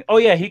saying, "Oh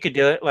yeah, he could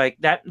do it," like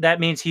that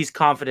means he's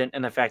confident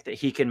in the fact that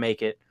he can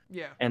make it,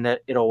 Yeah. and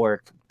that it'll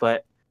work.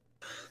 But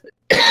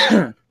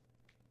I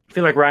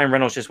feel like Ryan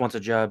Reynolds just wants a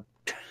job.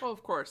 Well,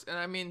 of course. And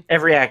I mean,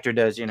 Every actor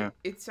does, you know.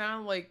 It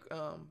sounded like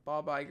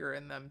Bob Iger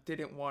and them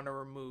didn't want to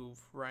remove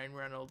Ryan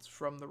Reynolds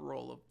from the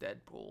role of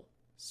Deadpool.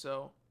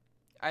 So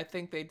I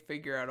think they'd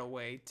figure out a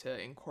way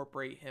to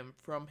incorporate him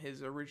from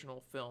his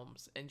original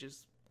films and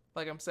just,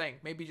 like I'm saying,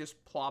 maybe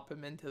just plop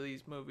him into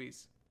these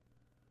movies.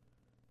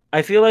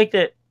 I feel like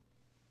that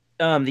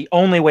the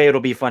only way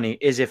it'll be funny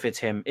is if it's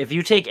him. If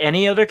you take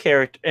any other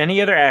character,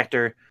 any other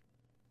actor,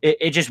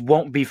 it just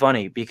won't be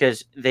funny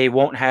because they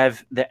won't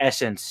have the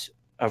essence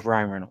of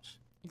Ryan Reynolds.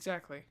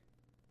 Exactly.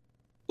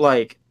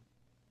 Like,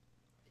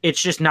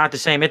 it's just not the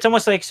same. It's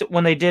almost like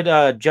when they did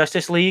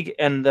Justice League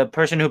and the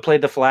person who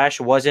played the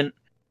Flash wasn't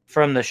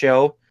from the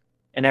show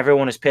and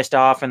everyone is pissed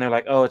off and they're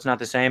like, "Oh, it's not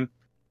the same."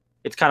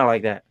 It's kind of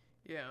like that.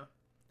 Yeah.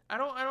 I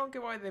don't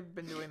get why they've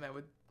been doing that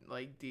with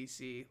like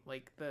DC.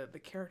 Like the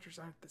characters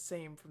aren't the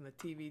same from the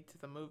TV to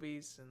the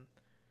movies, and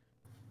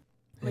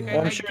like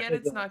Well, I I'm sure get they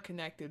it's don't. not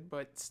connected,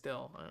 but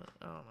still,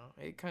 I don't know.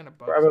 It kind of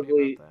bugs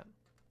Probably- me about that.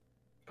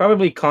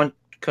 Probably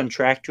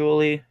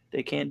contractually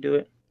they can't do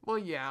it. Well,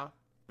 yeah,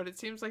 but it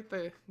seems like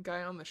the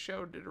guy on the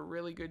show did a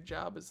really good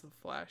job as the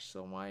Flash,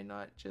 so why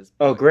not just?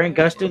 Oh, put Grant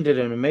him Gustin in- did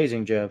an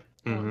amazing job.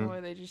 I don't know Mhm. why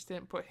they just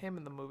didn't put him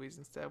in the movies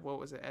instead. What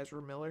was it,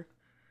 Ezra Miller?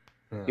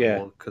 Yeah.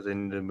 Well, because they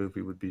knew the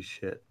movie would be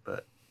shit,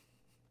 but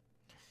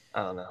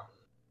I don't know.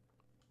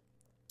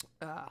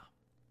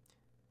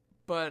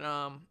 But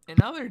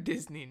in other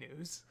Disney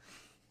news,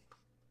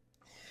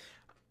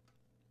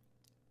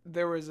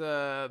 there was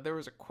a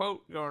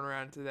quote going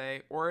around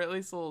today, or at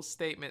least a little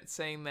statement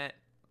saying that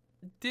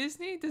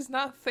Disney does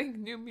not think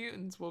New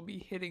Mutants will be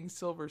hitting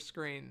silver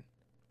screen,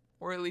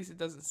 or at least it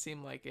doesn't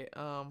seem like it.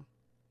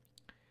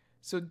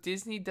 So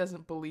Disney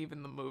doesn't believe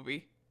in the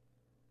movie,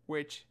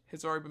 which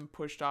has already been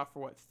pushed off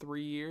for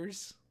 3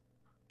 years,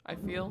 I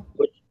feel.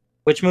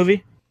 Which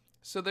movie?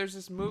 So there's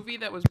this movie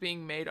that was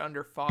being made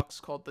under Fox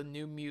called The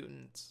New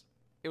Mutants.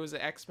 It was an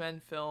X-Men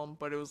film,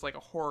 but it was like a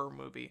horror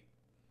movie.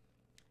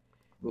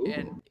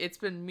 and it's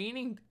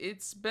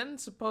been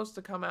supposed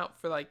to come out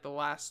for like the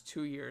last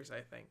 2 years.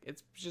 I think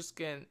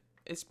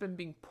it's been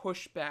being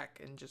pushed back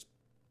and just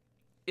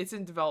it's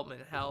in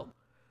development hell.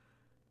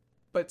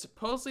 But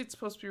supposedly it's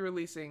supposed to be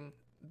releasing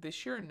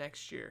this year or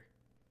next year.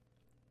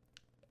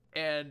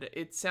 And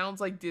it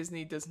sounds like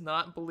Disney does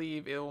not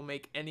believe it will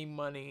make any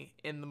money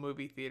in the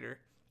movie theater.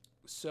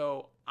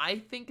 So I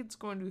think it's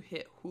going to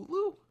hit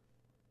Hulu,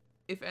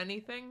 if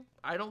anything.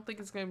 I don't think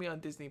it's going to be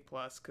on Disney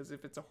Plus, because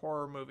if it's a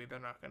horror movie, they're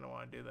not going to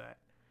want to do that.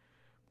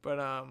 But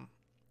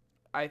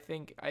I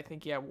think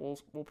yeah, we'll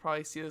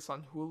probably see this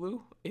on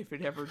Hulu if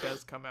it ever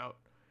does come out.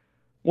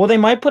 Well, they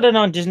might put it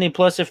on Disney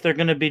Plus if they're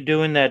going to be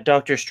doing that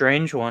Doctor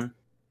Strange one.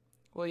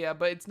 Well, yeah,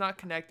 but it's not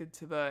connected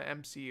to the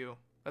MCU.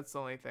 That's the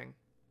only thing.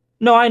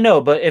 No, I know,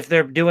 but if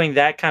they're doing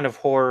that kind of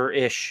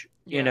horror-ish,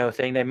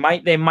 thing,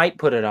 they might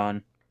put it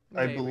on.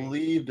 I Maybe.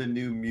 believe the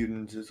New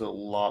Mutants is a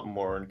lot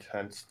more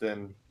intense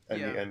than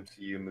any Yeah.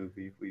 MCU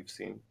movie we've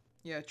seen.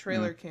 Yeah,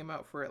 trailer came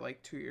out for it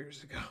like 2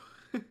 years ago.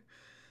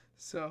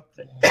 So,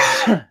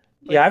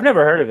 Yeah, I've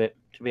never heard of it,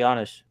 to be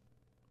honest.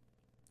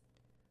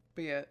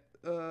 but yeah,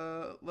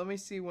 let me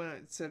see when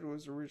it said it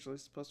was originally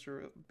supposed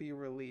to be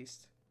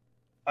released.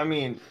 I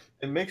mean,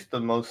 it makes the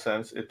most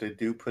sense if they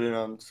do put it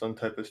on some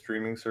type of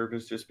streaming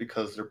service, just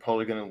because they're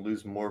probably going to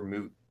lose more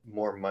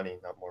money,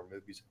 not more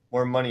movies,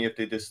 more money if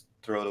they just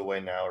throw it away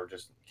now or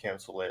just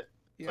cancel it.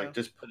 Yeah, Like,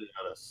 just put it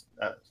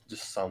at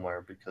just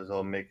somewhere, because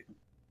they'll make it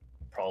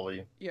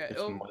probably yeah,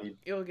 it's money.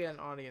 it'll get an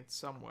audience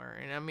somewhere.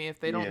 And I mean, if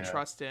they don't Yeah.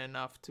 trust it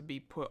enough to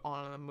be put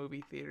on a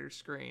movie theater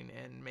screen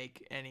and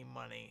make any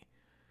money,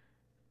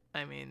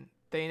 I mean,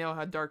 they know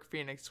how Dark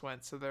Phoenix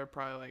went, so they're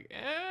probably like,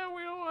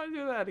 we don't want to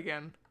do that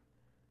again.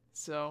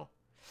 So,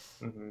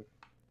 hmm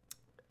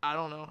I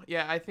don't know.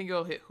 Yeah, I think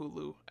it'll hit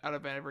Hulu out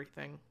of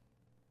everything.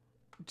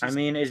 I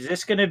mean, is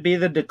this going to be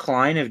the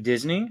decline of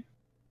Disney?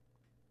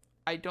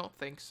 I don't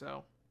think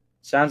so.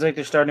 Sounds like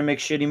they're starting to make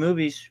shitty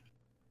movies.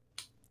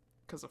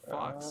 Because of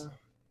Fox.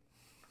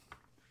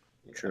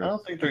 True. I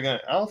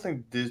don't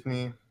think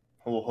Disney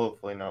will,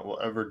 hopefully not, will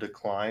ever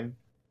decline.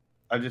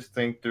 I just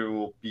think there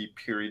will be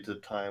periods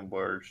of time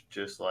where it's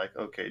just like,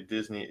 okay,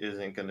 Disney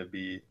isn't going to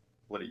be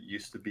what it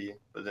used to be,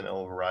 but then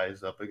it'll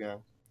rise up again.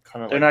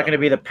 Kind of. They're not going to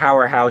be the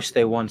powerhouse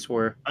they once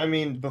were. I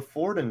mean,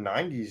 before the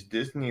 90s,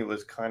 Disney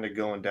was kind of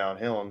going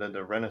downhill, and then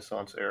the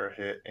Renaissance era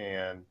hit,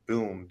 and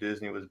boom,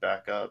 Disney was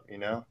back up,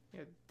 Yeah,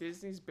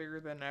 Disney's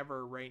bigger than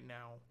ever right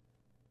now.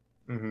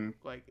 Mm-hmm.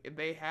 Like,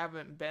 they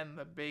haven't been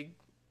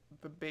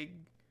the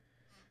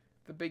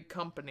big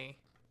company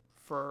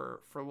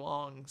for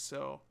long,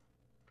 so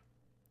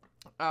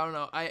I don't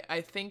know.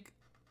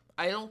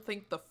 I don't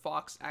think the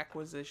Fox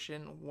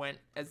acquisition went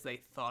as they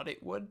thought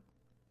it would.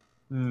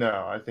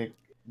 No, I think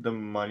the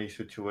money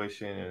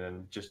situation and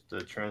then just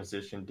the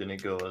transition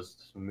didn't go as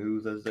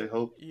smooth as they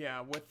hoped.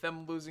 Yeah, with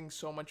them losing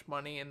so much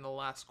money in the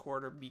last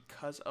quarter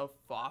because of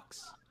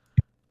Fox,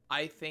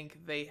 I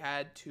think they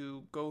had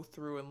to go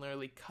through and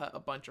literally cut a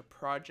bunch of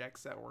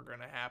projects that were going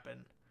to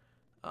happen,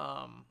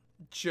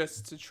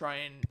 just to try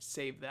and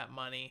save that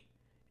money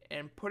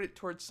and put it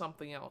towards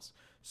something else.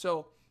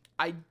 So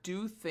I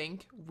do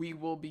think we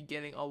will be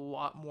getting a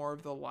lot more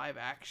of the live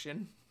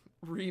action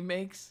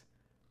remakes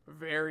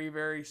very,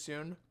 very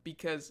soon,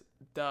 because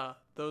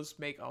those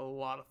make a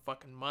lot of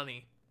fucking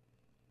money.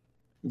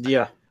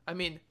 Yeah. I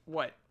mean,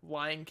 what?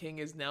 Lion King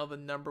is now the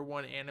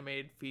 #1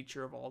 animated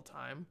feature of all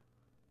time.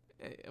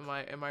 Am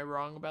I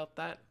wrong about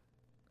that?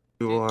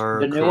 You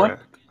are The new one?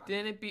 correct.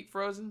 Didn't it beat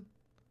Frozen?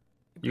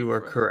 It beat You are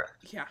Frozen.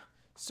 correct. Yeah.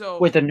 So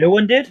Wait, the new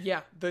one did?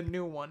 yeah, the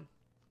new one.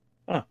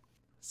 Huh.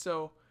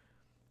 So,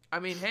 I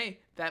mean, hey,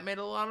 that made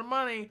a lot of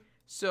money.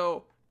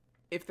 So,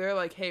 if they're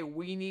like, hey,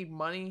 we need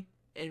money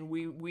and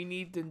we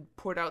need to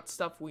put out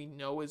stuff we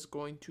know is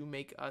going to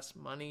make us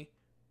money,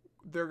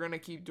 they're going to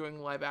keep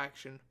doing live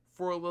action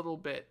for a little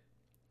bit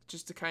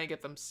just to kind of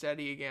get them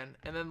steady again.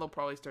 And then they'll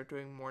probably start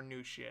doing more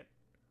new shit.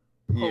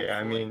 Yeah, I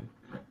Hopefully. mean,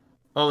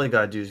 all they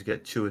gotta do is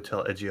get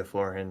Chiwetel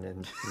Ejiofor in,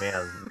 and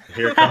man,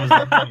 here comes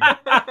the money.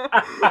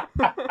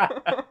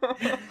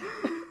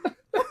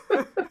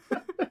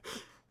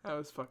 I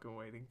was fucking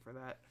waiting for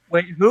that.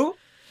 Wait, who?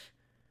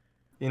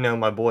 You know,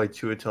 my boy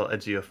Chiwetel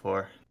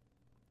Ejiofor.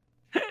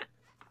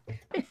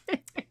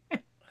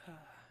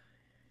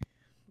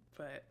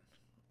 But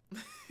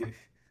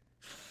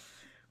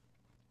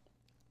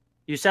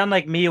You sound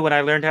like me when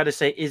I learned how to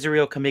say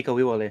Israel Kamiko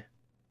Wiwole.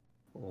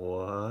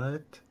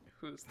 What?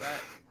 who's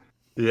that?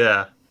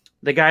 Yeah.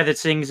 The guy that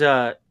sings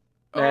that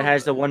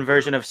has the one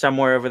version of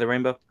Somewhere Over the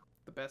Rainbow.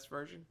 The best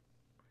version.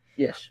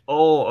 Yes.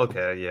 Oh,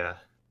 okay, yeah.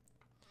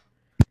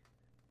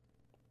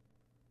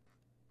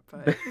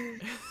 But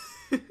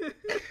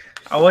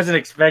I wasn't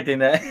expecting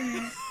that.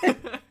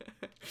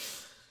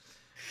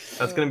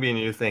 That's gonna be a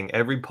new thing.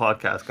 Every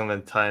podcast, I'm gonna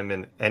tie him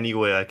in any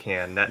way I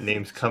can. That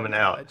name's coming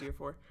out.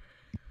 Ejiofor.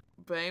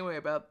 But anyway,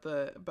 about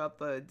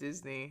the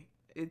Disney,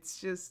 it's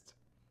just,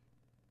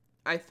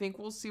 I think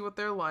we'll see what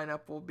their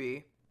lineup will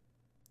be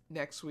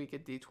next week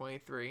at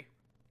D23.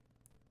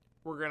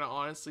 we're gonna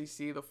honestly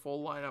see the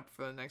full lineup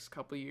for the next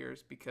couple of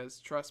years, because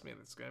trust me,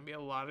 there's gonna be a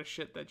lot of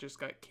shit that just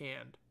got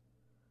canned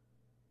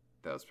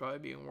that was probably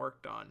being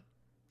worked on.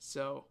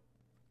 So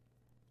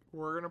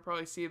we're gonna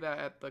probably see that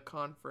at the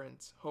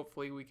conference.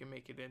 Hopefully we can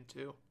make it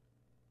into.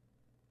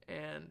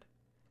 And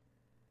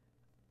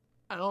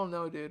I don't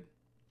know, dude.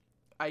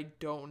 I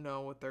don't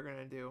know what they're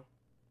gonna do.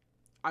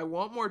 I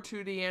want more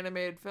 2D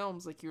animated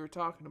films like you were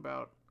talking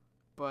about,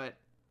 but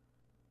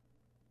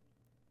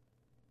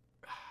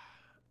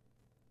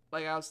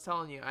like I was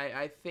telling you,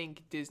 I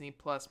think Disney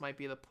Plus might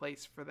be the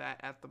place for that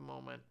at the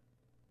moment,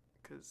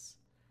 because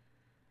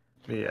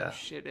Yeah.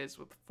 shit is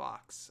with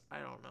Fox. I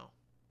don't know.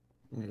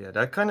 Yeah,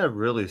 that kind of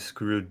really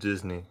screwed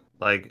Disney.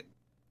 Like,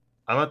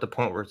 I'm at the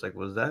point where it's like,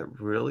 was that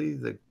really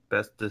the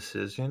best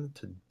decision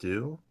to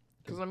do?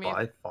 To 'Cause, I mean,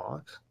 buy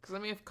Fox? Because, I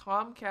mean, if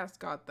Comcast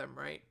got them,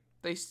 right,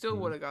 they still Mhm.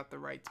 would have got the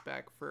rights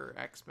back for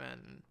X-Men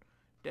and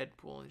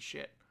Deadpool and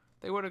shit.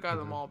 They would have got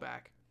them Mhm. all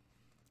back.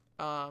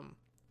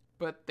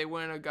 But they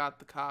wouldn't have got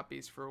the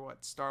copies for,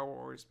 what, Star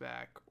Wars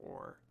back,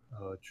 or...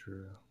 Oh,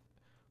 true.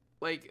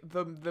 Like,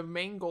 the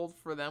main goal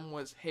for them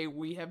was, hey,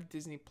 we have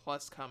Disney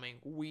Plus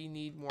coming. We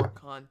need more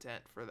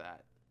content for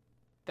that.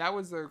 That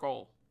was their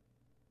goal.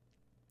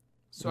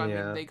 So, I mean,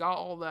 Yeah. they got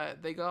all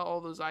that. They got all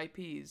those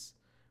IPs,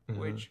 Mhm.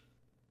 which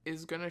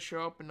is going to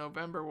show up in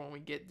November when we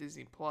get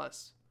Disney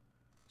Plus.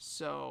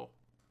 So,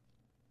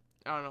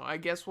 I don't know. I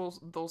guess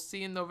they'll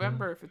see in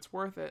November if it's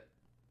worth it.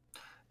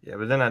 Yeah,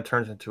 but then that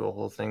turns into a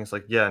whole thing. It's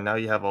like, yeah, now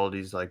you have all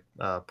these like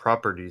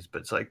properties,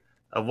 but it's like,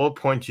 at what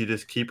point do you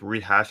just keep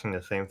rehashing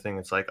the same thing?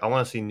 It's like, I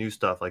want to see new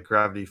stuff like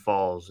Gravity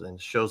Falls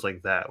and shows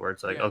like that, where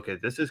it's like, Yeah. okay,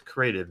 this is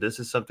creative, this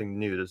is something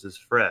new, this is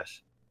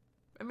fresh.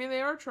 I mean,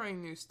 they are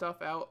trying new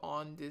stuff out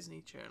on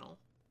Disney Channel.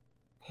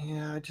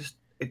 Yeah,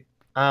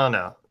 I don't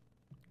know.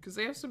 Because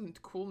they have some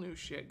cool new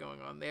shit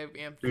going on. They have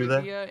Do they?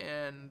 Amphibia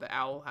and The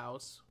Owl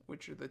House,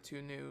 which are the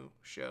two new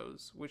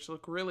shows, which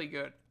look really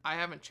good. I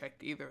haven't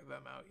checked either of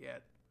them out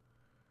yet.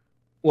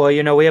 Well,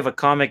 we have a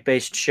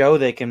comic-based show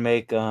they can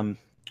make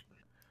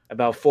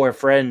about four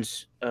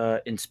friends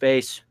in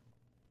space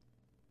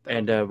That would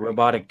and be a great.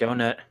 robotic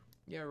donut.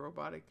 Yeah,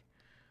 robotic.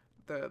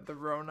 The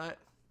Ronut.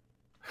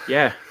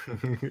 Yeah.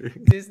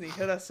 Disney,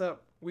 hit us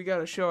up. We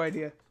got a show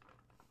idea.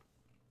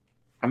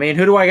 I mean,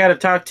 who do I got to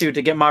talk to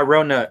get my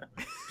ronut?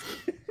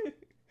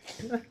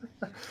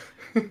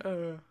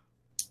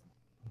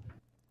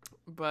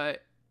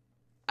 But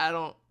I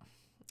don't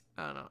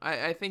know.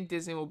 I think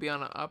Disney will be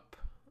on an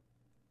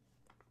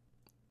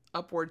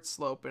upward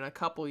slope in a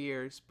couple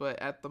years,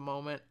 but at the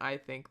moment, I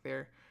think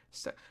they're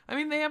stuck. I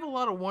mean, they have a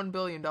lot of $1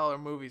 billion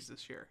movies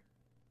this year.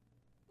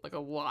 Like, a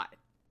lot.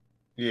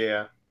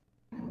 Yeah.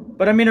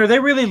 But I mean, are they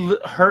really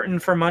hurting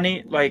for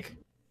money? Like,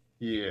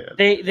 Yeah.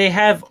 they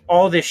have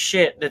all this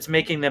shit that's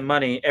making them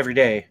money every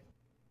day.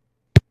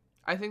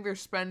 I think they're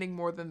spending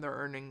more than they're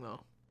earning,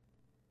 though.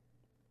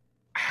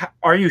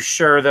 Are you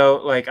sure though?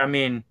 Like, I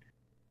mean,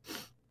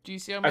 Do you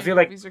see how I many feel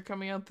like- movies are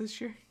coming out this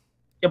year?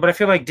 yeah, but I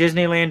feel like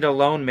Disneyland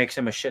alone makes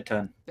them a shit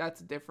ton.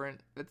 That's a different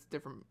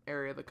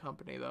area of the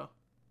company, though.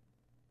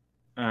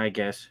 I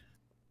guess.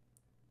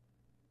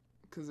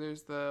 Because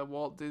there's the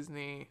Walt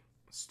Disney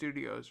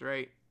Studios,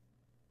 right?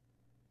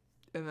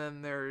 And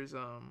then there's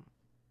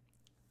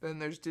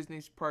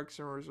Disney's Parks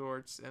and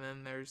Resorts, and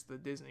then there's the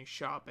Disney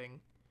Shopping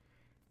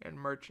and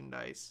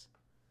Merchandise.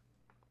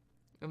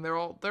 And they're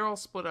all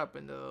split up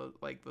into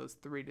like those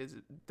three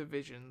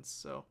divisions,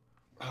 so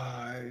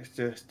It's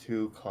just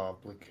too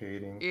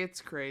complicating. it's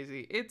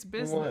crazy. It's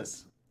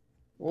business.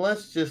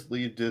 Let's just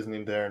leave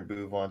Disney there and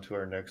move on to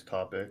our next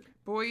topic.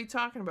 But what are you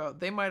talking about?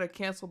 They might have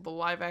canceled the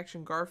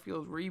live-action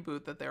Garfield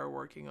reboot that they were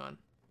working on.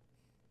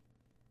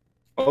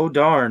 Oh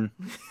darn.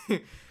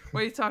 What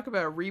are you talking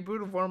about? A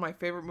reboot of one of my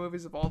favorite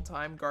movies of all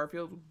time,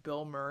 Garfield with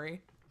Bill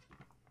Murray?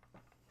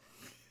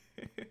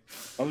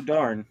 Oh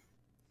darn.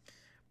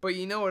 But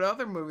you know what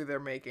other movie they're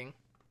making?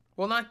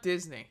 Well, not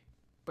Disney,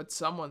 but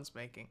someone's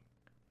making.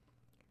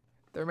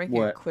 They're making a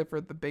What?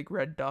 Clifford the Big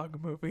Red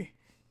Dog movie.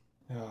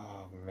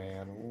 Oh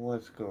man,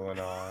 what's going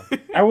on?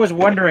 I was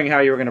wondering how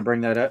you were gonna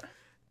bring that up.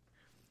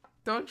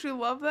 Don't you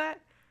love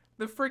that?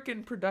 The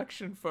freaking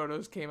production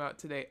photos came out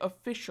today,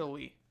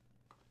 officially.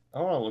 I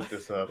want to look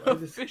this up.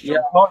 Official, Yeah,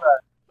 hold on.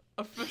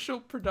 official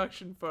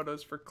production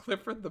photos for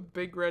Clifford the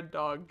Big Red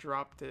Dog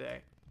dropped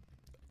today.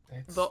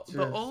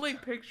 The only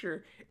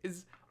picture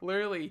is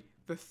literally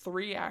the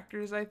three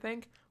actors, I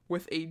think,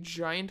 with a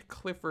giant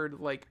Clifford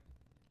like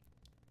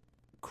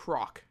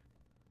croc.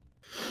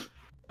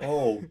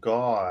 Oh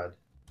God.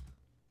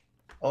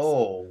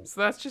 Oh.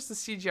 So that's just a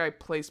CGI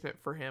placement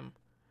for him.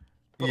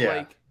 But Yeah.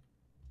 like,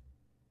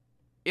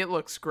 it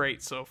looks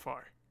great so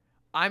far.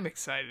 I'm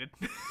excited.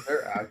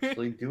 They're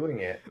actually doing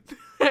it.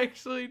 They're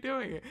actually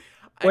doing it.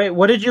 Wait,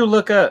 what did you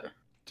look up?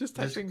 Just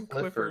Just typing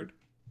Clifford. Clifford.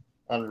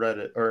 On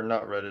Reddit, or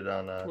not Reddit,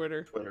 on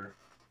Twitter. Twitter.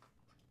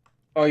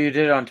 Oh, you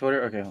did it on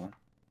Twitter? Okay, hold on.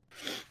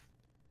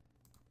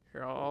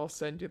 Here, I'll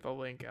send you the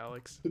link,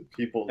 Alex.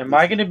 People. Am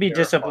I this gonna is be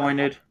terrifying.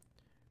 disappointed?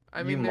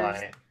 I mean, You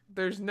there's might.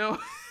 there's no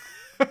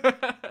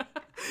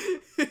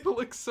It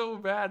looks so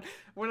bad.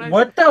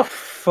 What the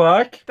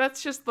fuck?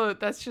 That's just the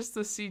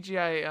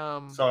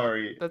CGI.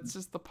 Sorry. That's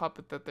just the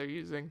puppet that they're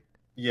using.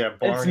 Yeah,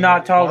 Barney. It's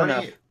not tall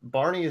enough.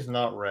 Barney is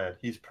not red.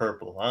 He's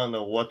purple. I don't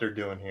know what they're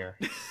doing here.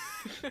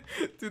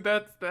 Dude,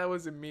 that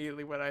was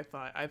immediately what I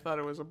thought. I thought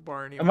it was a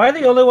Barney. Am I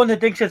the only one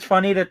that thinks it's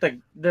funny that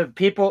the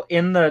people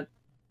in the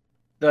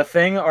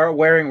thing are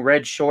wearing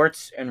red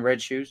shorts and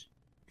red shoes?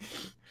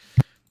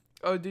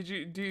 Oh,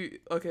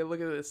 okay,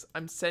 look at this.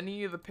 I'm sending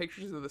you the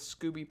pictures of the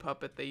Scooby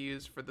puppet they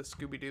use for the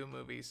Scooby-Doo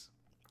movies.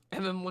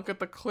 And then look at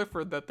the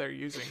Clifford that they're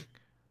using.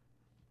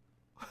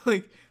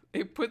 Like,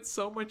 they put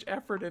so much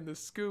effort into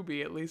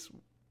Scooby, at least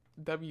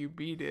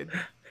WB did.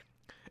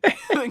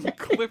 And then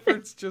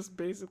Clifford's just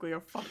basically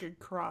a fucking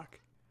croc.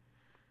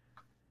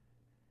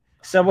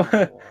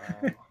 Someone.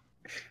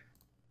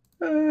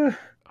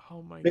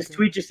 Oh my god. This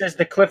tweet just says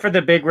the Clifford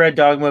the Big Red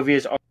Dog movie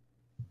is a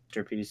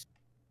masterpiece.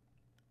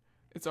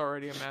 It's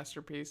already a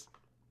masterpiece.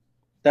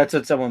 That's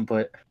what someone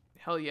put.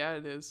 Hell yeah,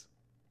 it is.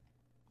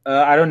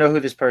 I don't know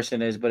who this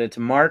person is, but it's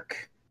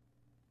Mark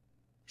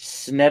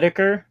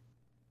Snedeker.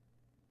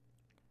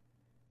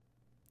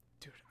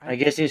 Dude, I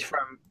guess he's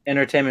from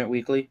Entertainment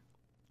Weekly.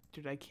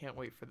 Dude, I can't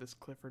wait for this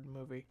Clifford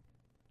movie.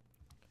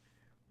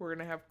 We're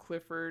gonna have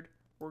Clifford.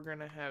 We're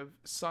gonna have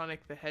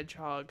Sonic the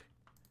Hedgehog.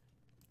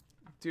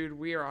 Dude,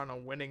 we are on a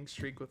winning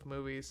streak with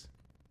movies.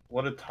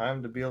 What a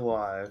time to be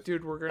alive.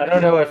 Dude, we're gonna. I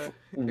don't know if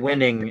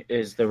winning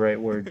is the right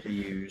word to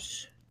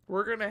use.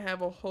 We're gonna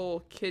have a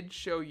whole kids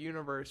show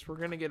universe. We're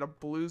gonna get a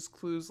Blue's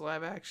Clues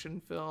live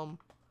action film.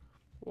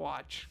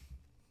 Watch.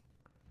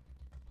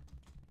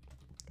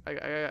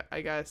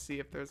 I gotta see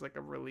if there's like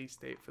a release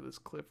date for this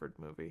Clifford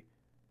movie.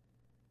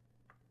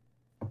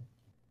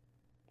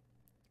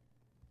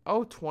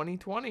 Oh,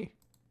 2020.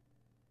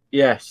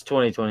 Yes,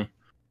 2020.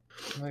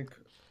 Like,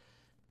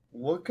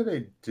 what could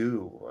I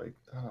do? Like,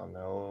 I don't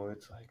know.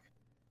 It's like,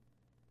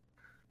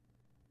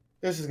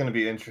 this is gonna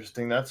be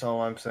interesting. That's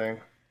all I'm saying.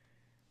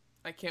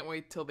 I can't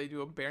wait till they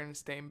do a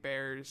Berenstain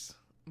Bears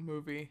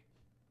movie.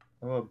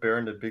 How about Bear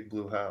in the Big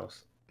Blue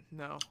House?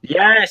 No.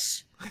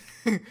 Yes!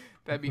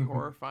 That'd be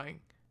horrifying.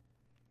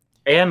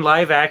 And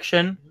live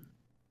action.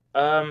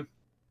 Fuck,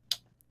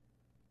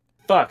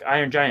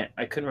 Iron Giant.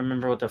 I couldn't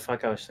remember what the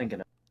fuck I was thinking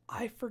of.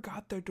 I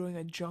forgot they're doing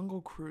a Jungle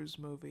Cruise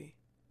movie.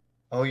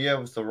 Oh yeah, it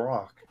was The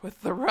Rock. With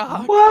The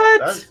Rock.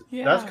 What?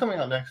 That's coming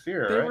out next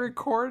year, They right?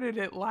 recorded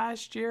it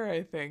last year,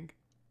 I think.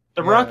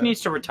 The Rock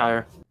needs to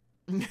retire.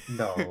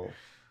 No.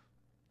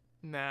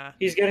 Nah.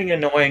 He's getting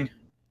annoying.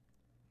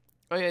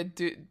 Oh yeah,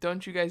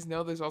 don't you guys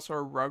know there's also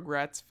a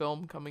Rugrats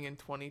film coming in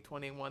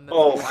 2021? That's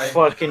Oh, a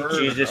fucking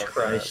Jesus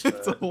Christ.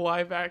 It's a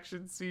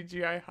live-action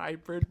CGI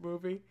hybrid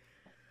movie.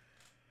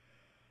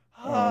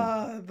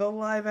 The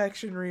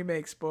live-action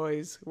remakes,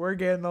 boys. We're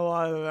getting a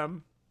lot of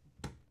them.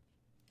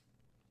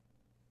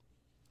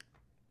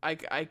 I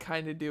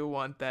kind of do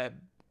want that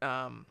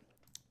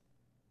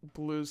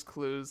Blue's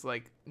Clues,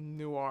 like,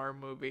 noir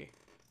movie.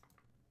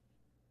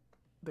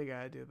 They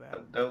gotta do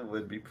that. That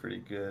would be pretty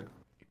good.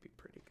 It'd be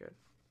pretty good.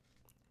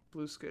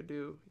 Blue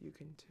Skidoo, you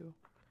can too.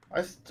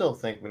 I still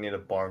think we need a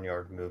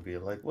Barnyard movie.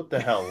 Like, what the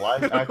hell?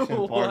 Live action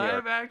Barnyard.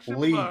 Live action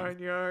Please.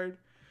 Barnyard.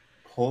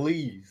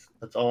 Please.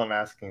 That's all I'm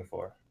asking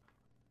for.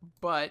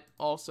 But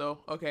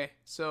also, okay,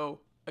 so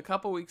a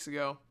couple weeks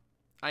ago,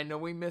 I know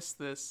we missed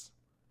this.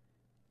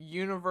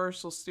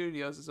 Universal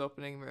Studios is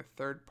opening their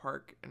third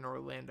park in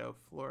Orlando,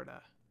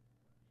 Florida.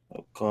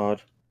 Oh,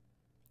 God.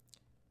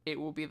 It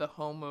will be the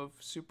home of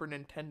Super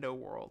Nintendo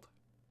World.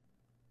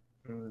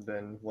 And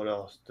then what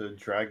else? The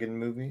Dragon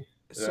movie?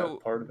 Is So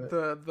that part of it?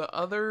 the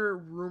other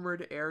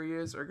rumored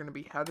areas are going to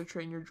be How to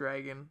Train Your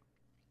Dragon,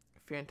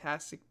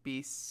 Fantastic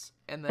Beasts,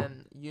 and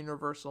then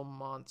Universal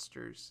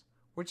Monsters,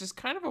 which is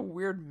kind of a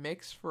weird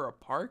mix for a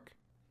park.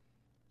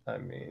 I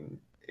mean,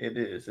 it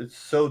is. It's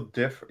so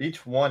different.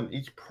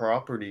 Each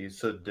property is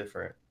so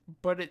different.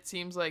 But it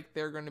seems like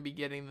they're going to be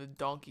getting the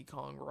Donkey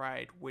Kong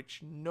ride,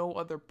 which no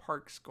other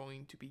park's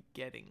going to be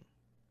getting,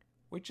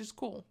 which is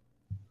cool.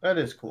 That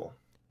is cool.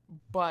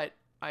 But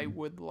I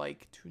would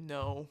like to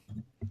know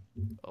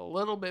a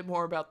little bit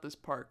more about this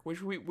park, which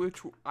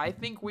I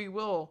think we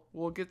will.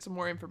 We'll get some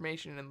more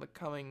information in the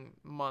coming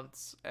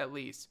months, at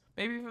least.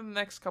 Maybe even the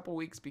next couple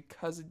weeks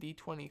because of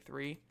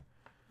D23.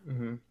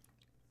 Mm-hmm.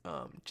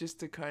 Just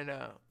to kind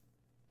of,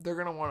 they're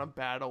gonna want to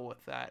battle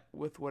with that,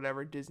 with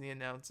whatever Disney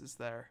announces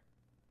there.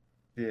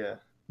 Yeah.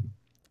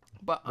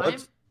 But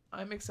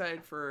I'm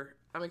excited for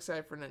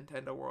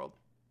Nintendo World.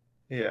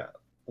 Yeah.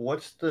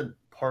 What's the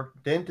park?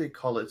 Didn't they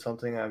call it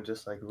something? I'm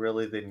just like,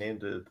 really? They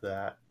named it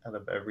that out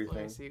of Let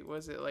everything? me see.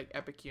 Was it like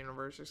Epic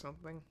Universe or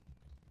something?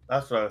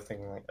 That's what I was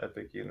thinking, like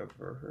Epic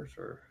Universe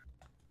or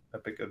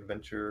Epic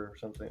Adventure or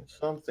something.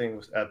 Something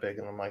was epic,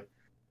 and I'm like,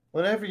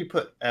 whenever you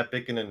put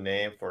epic in a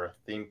name for a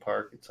theme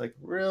park, it's like,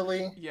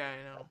 really? Yeah,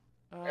 I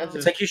know.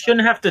 It's like you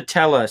shouldn't have to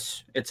tell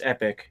us it's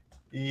epic.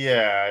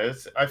 Yeah,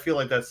 I feel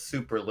like that's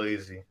super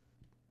lazy.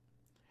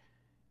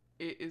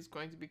 It is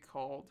going to be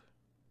called.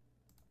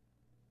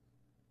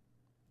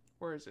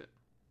 Where is it?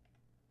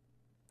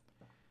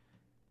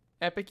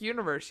 Epic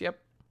Universe. Yep.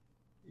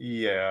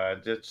 Yeah,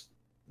 just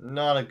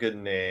not a good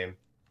name.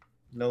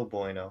 No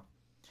bueno.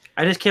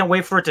 I just can't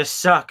wait for it to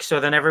suck, so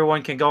then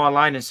everyone can go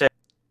online and say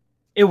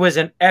it was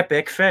an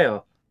epic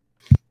fail.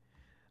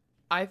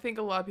 I think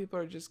a lot of people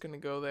are just gonna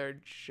go there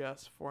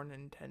just for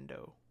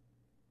Nintendo.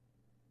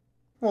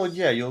 Well,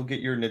 yeah, you'll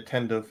get your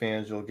Nintendo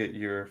fans, you'll get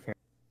your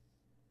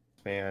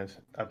fans.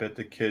 I bet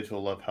the kids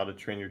will love How to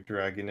Train Your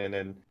Dragon, and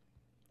then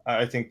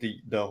I think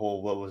the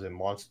whole what was it,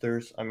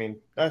 monsters? I mean,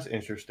 that's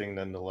interesting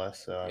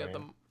nonetheless. So, I Yeah,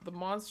 mean, the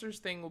monsters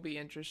thing will be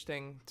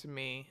interesting to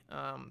me.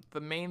 The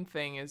main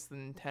thing is the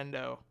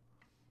Nintendo,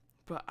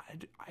 but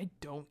I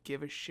don't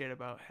give a shit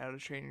about How to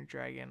Train Your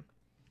Dragon.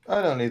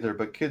 I don't either,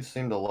 but kids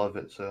seem to love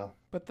it. So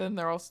But then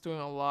they're also doing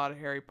a lot of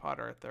Harry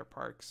Potter at their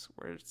parks,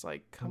 where it's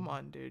like, come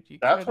on, dude, you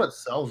that's could. what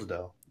sells,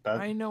 though. That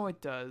I know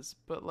it does,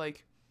 but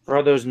like, For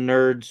all those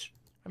nerds.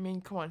 I mean,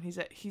 come on, he's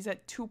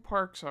at two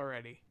parks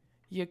already.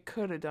 You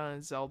could have done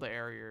a Zelda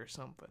area or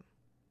something.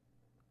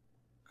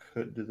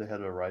 do they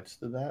have the rights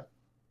to that?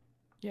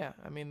 Yeah,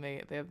 I mean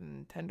they have the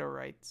Nintendo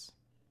rights.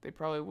 They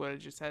probably would have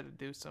just had to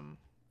do some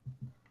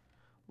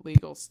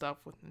legal stuff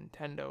with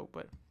Nintendo,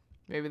 but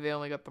maybe they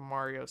only got the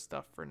Mario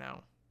stuff for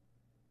now.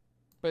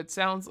 But it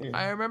sounds. Yeah.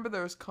 I remember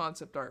there was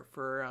concept art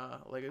for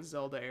like a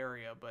Zelda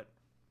area, but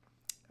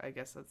I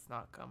guess that's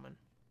not coming.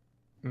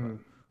 Hmm.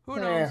 Who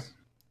Yeah. knows?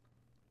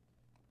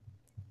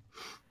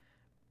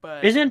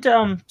 But Isn't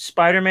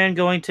Spider-Man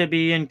going to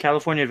be in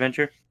California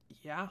Adventure?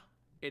 yeah,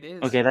 it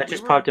is. Okay, that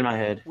just popped in my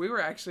head. We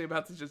were actually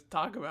about to just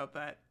talk about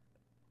that.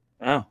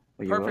 Oh,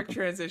 well, you're Perfect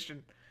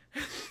transition.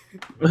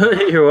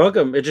 welcome. You're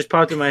welcome. It just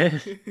popped in my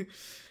head.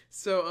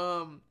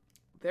 So,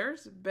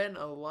 there's been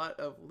a lot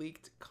of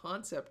leaked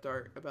concept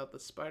art about the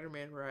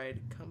Spider-Man ride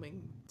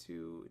coming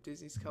to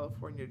Disney's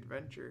California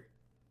Adventure.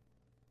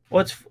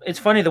 Well, it's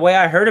funny. The way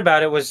I heard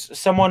about it was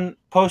someone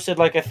posted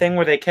like a thing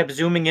where they kept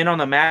zooming in on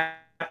the map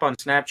on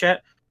Snapchat,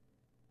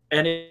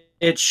 and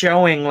it's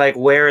showing like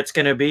where it's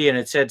gonna be, and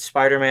it said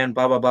Spider-Man,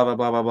 blah blah blah blah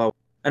blah blah blah.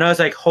 And I was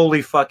like,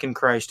 "Holy fucking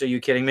Christ, are you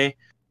kidding me?"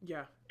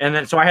 Yeah. And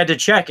then so I had to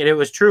check, and it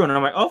was true, and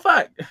I'm like, "Oh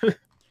fuck."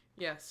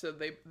 Yeah, so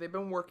they've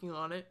been working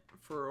on it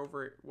for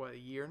over a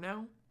year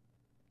now,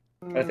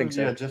 I think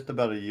so. Yeah, just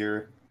about a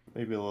year,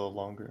 maybe a little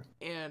longer.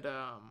 and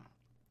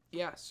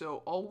yeah.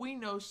 So all we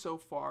know so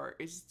far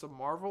is it's a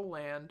Marvel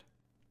land.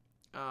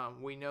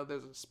 We know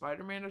there's a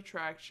Spider-Man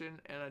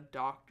attraction and a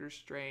Doctor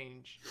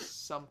Strange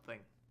something.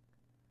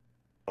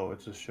 Oh,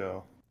 it's a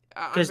show.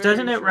 I'm 'Cause very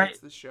doesn't it sure right- it's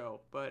the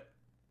show, but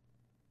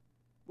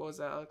what was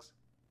that, Alex?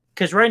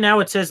 Because right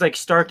now it says like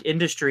Stark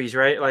Industries,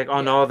 right? Like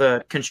on Yeah. all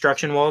the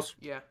construction walls,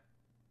 Yeah,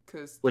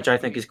 because which I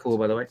think is cool,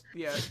 by the way.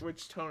 Yeah,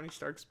 which Tony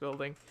Stark's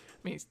building. I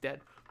mean, he's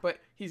dead, but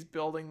he's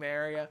building the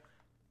area.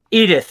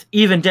 Edith,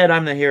 even dead,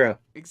 I'm the hero.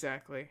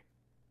 Exactly.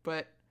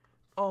 But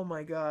oh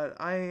my god,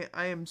 I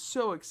am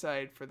so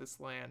excited for this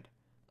land.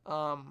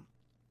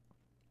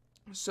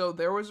 So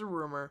there was a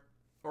rumor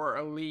or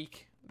a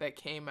leak that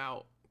came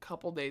out a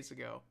couple days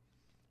ago.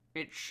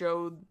 It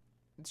showed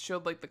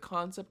like the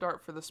concept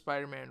art for the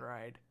Spider-Man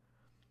ride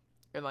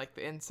and like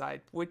the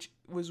inside, which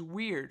was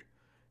weird.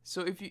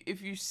 So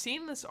if you've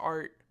seen this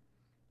art,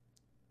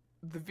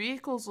 the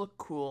vehicles look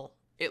cool.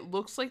 It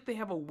looks like they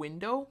have a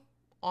window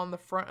on the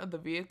front of the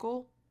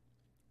vehicle,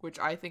 which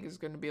I think is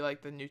going to be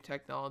like the new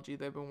technology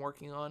they've been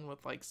working on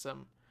with like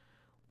some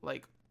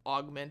like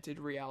augmented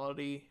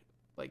reality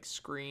like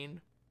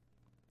screen.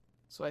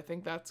 So I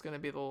think that's going to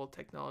be the little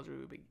technology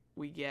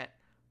we get.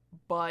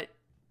 But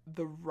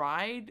the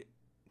ride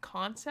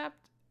concept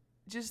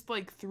just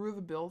like through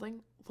the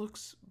building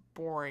looks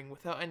boring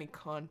without any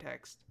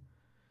context.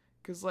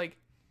 Cuz like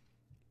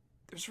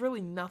there's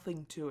really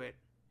nothing to it.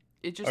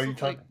 It just Are you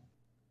looks like talking?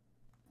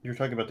 You're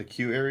talking about the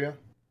queue area?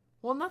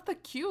 well, not the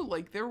queue.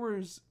 Like there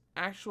was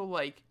actual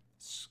like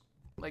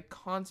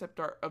concept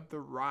art of the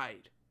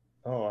ride.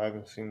 Oh, I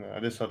haven't seen that. I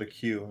just saw the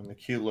queue, and the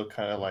queue looked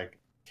kind of like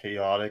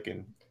chaotic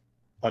and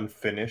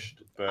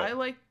unfinished. But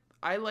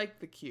I like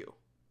the queue.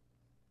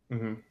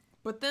 hmm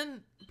But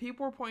then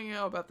people were pointing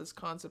out about this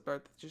concept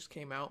art that just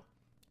came out.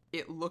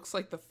 It looks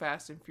like the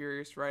Fast and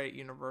Furious ride at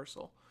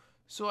Universal.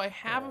 So I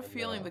have a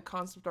feeling no. the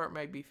concept art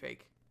might be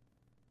fake.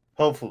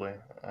 Hopefully,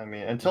 I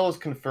mean, until it's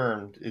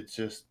confirmed, it's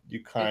just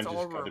you kind It's of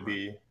all just got to rumor.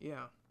 be,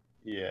 Yeah.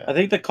 yeah. I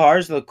think the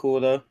cars look cool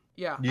though.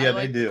 Yeah, Yeah, I they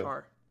like do. the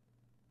car.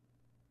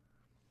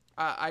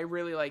 I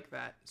really like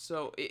that.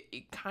 So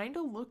it kind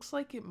of looks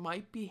like it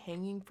might be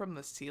hanging from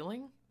the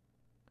ceiling.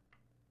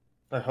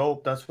 I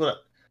hope that's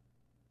what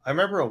I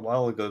remember a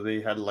while ago.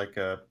 They had like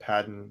a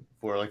patent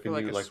for like For a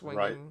like new a like swinging.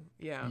 right.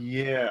 Yeah.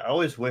 Yeah, I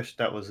always wished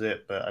that was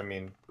it, but I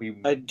mean,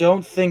 I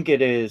don't think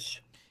it is.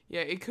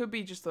 Yeah, it could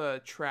be just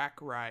a track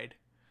ride.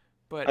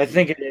 But I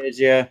think it is,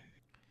 yeah.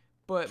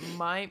 But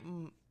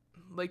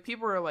like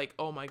people are like,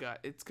 "Oh my god,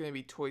 it's going to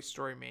be Toy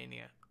Story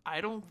Mania."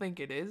 I don't think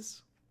it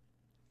is.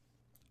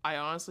 I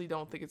honestly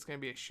don't think it's going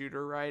to be a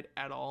shooter ride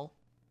at all.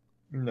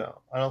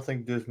 no, I don't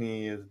think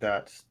Disney is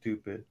that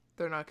stupid.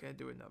 They're not going to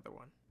do another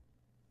one.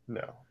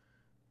 No.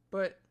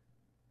 But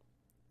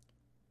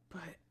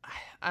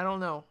I don't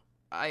know.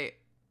 I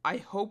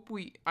hope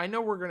I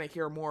know we're going to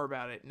hear more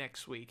about it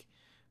next week.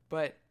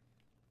 But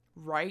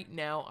right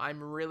now,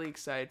 I'm really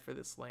excited for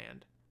this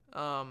land.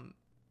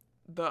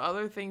 The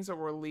other things that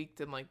were leaked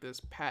in like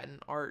this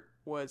patent art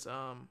was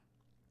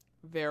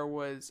there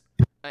was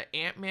an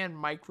Ant-Man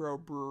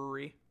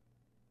microbrewery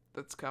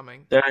that's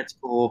coming. That's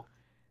cool.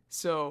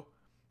 So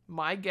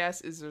my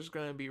guess is there's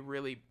going to be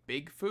really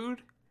big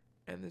food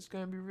and there's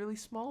going to be really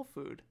small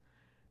food.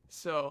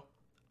 So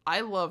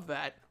I love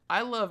that.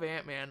 I love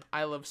Ant-Man,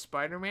 I love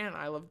Spider-Man,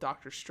 I love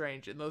Doctor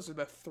Strange, and those are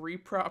the three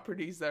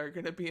properties that are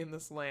going to be in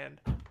this land.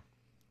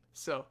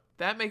 So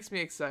that makes me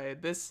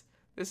excited. This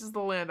is the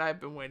land I've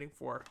been waiting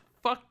for.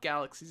 Fuck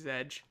Galaxy's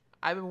Edge.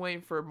 I've been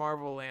waiting for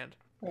Marvel Land.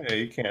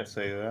 Hey, you can't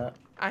say that.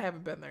 I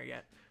haven't been there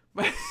yet.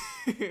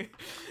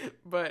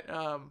 But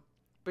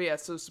but yeah,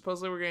 so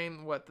supposedly we're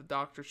getting the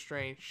Doctor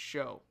Strange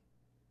show.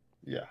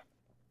 Yeah.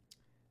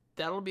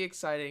 That'll be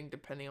exciting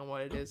depending on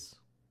what it is.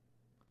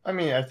 I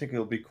mean, I think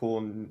it'll be cool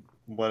in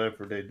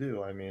whatever they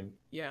do. I mean,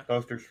 Yeah.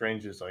 Doctor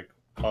Strange is like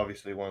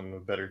obviously one of the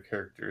better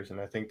characters,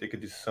 and I think they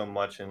could do so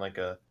much in like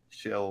a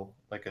show,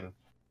 like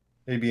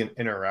maybe an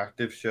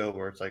interactive show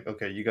where it's like,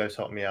 okay, you guys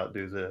help me out,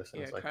 do this, and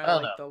Yeah, it's like, kind I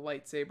of don't like know. the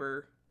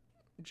lightsaber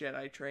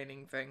Jedi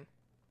training thing.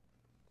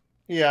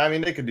 Yeah, I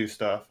mean, they could do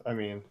stuff. I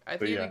mean, I but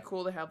think yeah, it'd be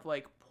cool to have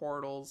like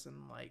portals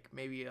and like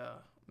maybe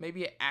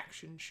an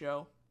action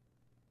show.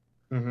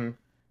 mm-hmm.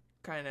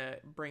 Kind of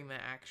bring the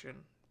action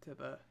to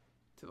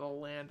the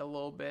land a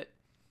little bit.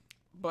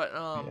 But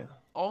Yeah.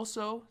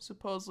 also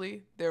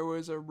supposedly there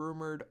was a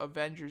rumored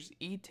Avengers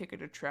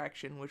e-ticket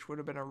attraction, which would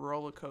have been a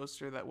roller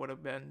coaster that would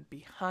have been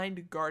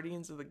behind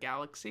Guardians of the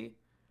Galaxy,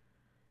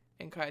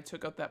 and kind of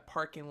took up that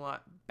parking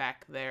lot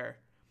back there.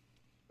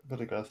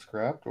 But it got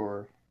scrapped,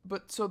 or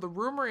But so the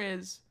rumor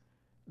is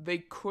they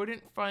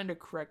couldn't find a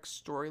correct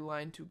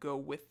storyline to go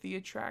with the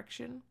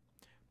attraction.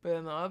 But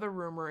then the other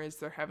rumor is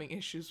they're having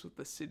issues with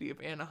the city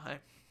of Anaheim.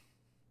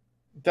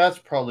 that's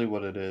probably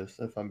what it is,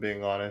 if I'm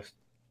being honest.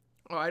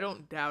 Oh, I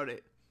don't doubt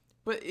it.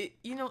 But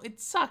it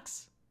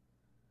sucks.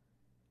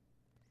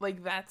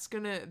 Like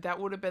that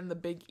would have been the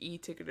big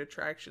e-ticket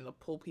attraction to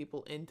pull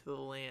people into the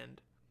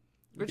land.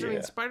 Which I mean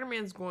Yeah.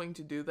 Spider-Man's going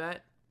to do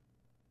that.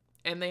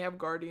 And they have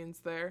Guardians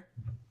there.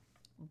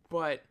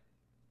 But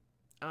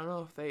I don't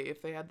know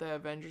if they had the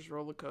Avengers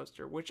roller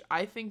coaster, which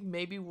I think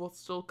maybe will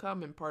still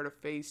come in part of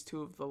phase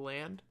 2 of the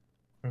land,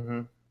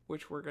 Mm-hmm.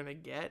 which we're going to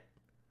get.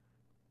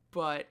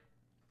 But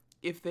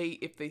if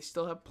they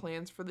still have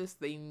plans for this,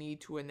 they need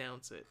to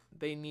announce it.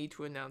 They need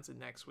to announce it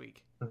next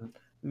week.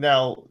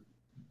 Now,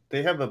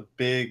 they have a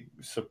big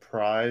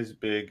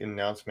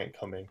announcement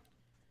coming,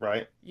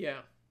 right?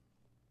 Yeah.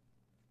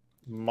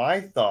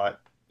 My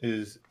thought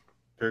is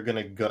they're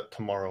gonna gut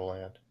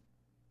Tomorrowland.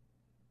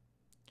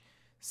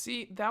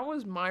 See, that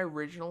was my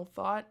original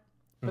thought,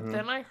 but Mhm.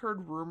 then I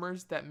heard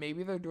rumors that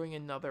maybe they're doing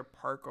another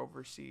park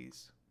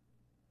overseas.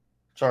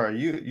 Sorry,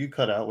 you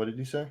cut out. What did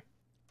you say?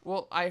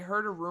 Well, I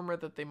heard a rumor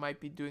that they might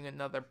be doing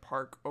another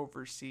park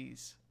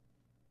overseas.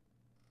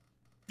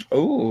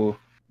 Ooh.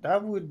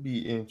 That would be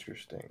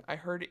interesting. I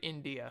heard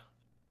India,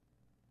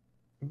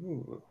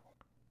 Ooh.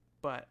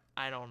 but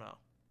I don't know.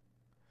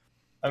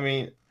 I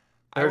mean,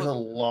 I there's a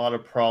would, lot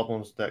of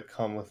problems that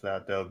come with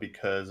that though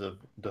because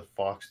of the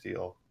Fox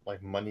deal,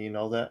 like money and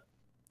all that.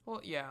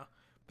 well, yeah,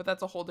 but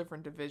that's a whole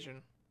different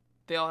division.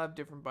 They all have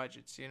different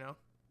budgets, you know.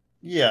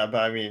 Yeah,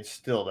 but I mean,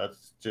 still,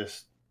 that's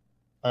just.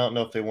 I don't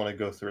know if they want to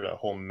go through that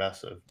whole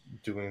mess of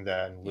doing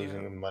that and Yeah.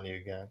 losing the money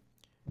again.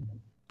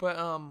 But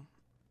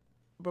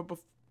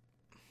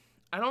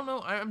I don't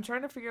know. I'm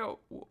trying to figure out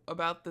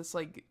about this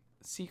like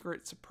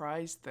secret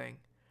surprise thing.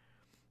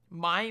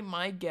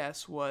 My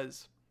guess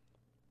was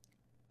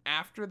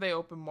after they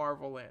open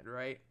Marvel Land,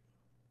 right?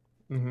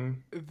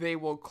 Mm-hmm. They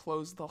will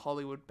close the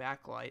Hollywood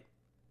backlot,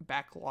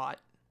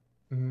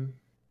 Mm-hmm.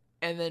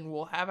 and then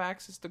we'll have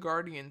access to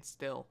Guardians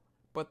still,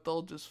 but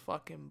they'll just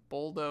fucking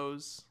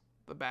bulldoze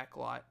the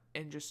backlot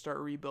and just start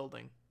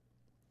rebuilding.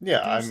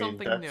 Yeah, Do I mean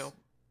something that's new.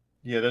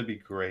 yeah, that'd be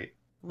great.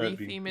 That'd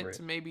be Retheme it great.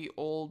 to maybe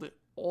old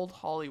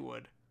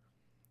Hollywood.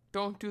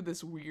 Don't do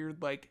this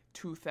weird like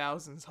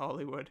 2000s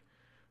Hollywood.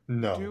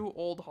 No. Do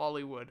old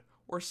Hollywood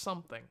or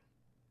something.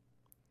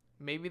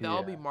 Maybe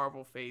that'll be Yeah.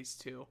 Marvel Phase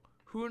 2.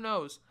 Who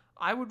knows?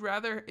 I would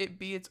rather it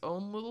be its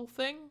own little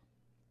thing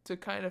to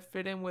kind of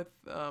fit in with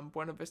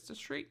Buena Vista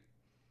Street.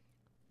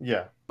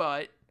 Yeah.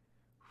 But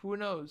who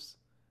knows?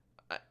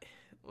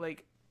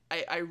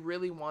 I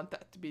really want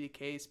that to be the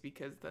case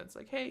because then it's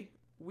like, hey,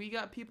 we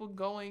got people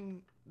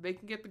going. They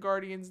can get the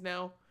Guardians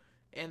now,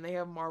 and they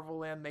have Marvel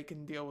Land. They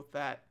can deal with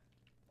that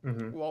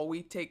Mm-hmm. while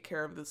we take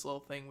care of this little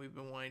thing we've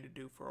been wanting to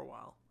do for a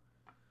while.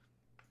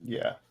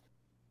 Yeah.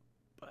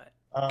 But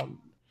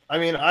I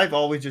mean, I've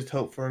always just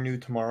hoped for a new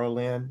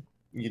Tomorrowland.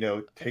 You know,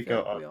 I take feel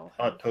out like we all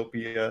have.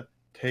 Autopia,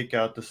 take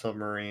out the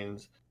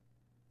submarines,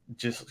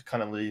 just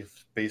kind of leave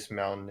Space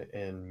Mountain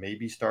and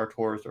maybe Star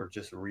Tours, or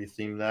just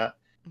retheme that.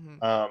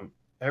 Mhm.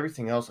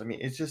 Everything else, I mean,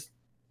 it's just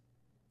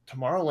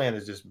Tomorrowland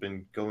has just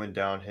been going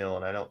downhill,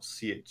 and I don't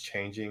see it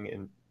changing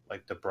in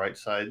like the bright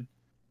side.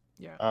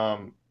 Yeah.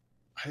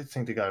 I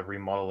think they got to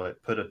remodel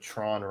it, put a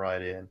Tron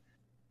ride in.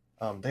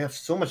 They have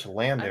so much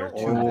land I there don't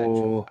too. want that.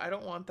 Oh. I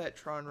don't want that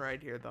Tron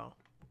ride here though.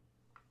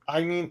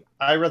 I mean,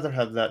 I'd rather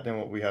have that than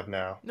what we have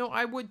now. No,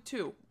 I would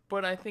too,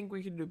 but I think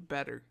we could do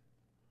better.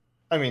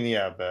 I mean,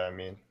 yeah, but I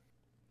mean,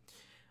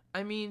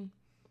 I mean,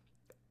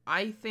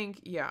 I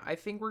think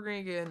we're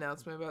gonna get an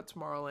announcement about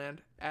Tomorrowland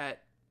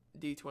at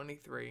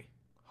D23,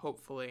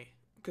 hopefully,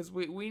 because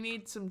we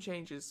need some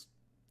changes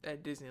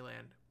at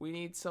Disneyland. We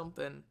need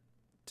something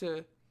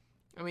to.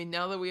 I mean,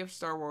 now that we have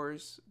Star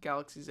Wars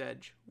Galaxy's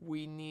Edge,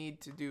 we need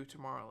to do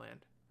Tomorrowland.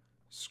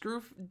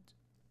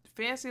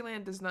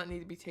 Fantasyland does not need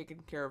to be taken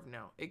care of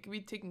now. It can be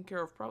taken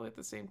care of probably at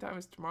the same time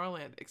as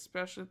Tomorrowland,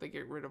 especially if they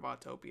get rid of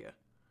Autopia,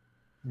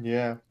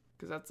 yeah,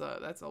 because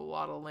that's a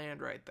lot of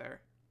land right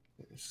there.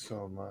 it's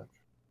so much.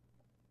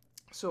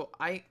 So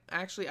I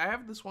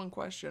have this one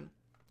question.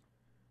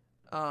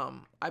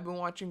 I've been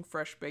watching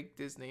Fresh Baked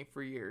Disney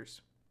for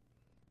years,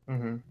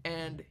 Mm-hmm.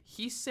 and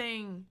he's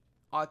saying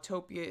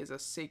Autopia is a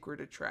sacred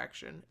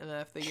attraction, and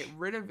that if they get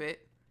rid of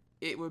it,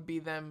 it would be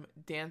them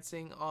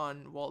dancing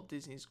on Walt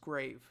Disney's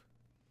grave.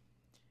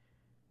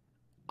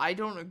 I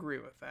don't agree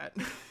with that.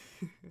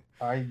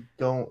 I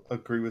don't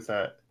agree with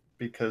that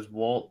because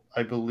Walt,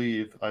 I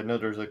believe, I know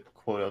there's a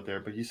quote out there,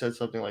 but he said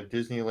something like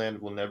Disneyland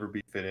will never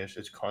be finished.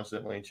 It's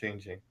constantly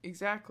changing.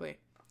 Exactly.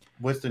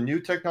 With the new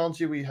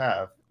technology we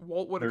have,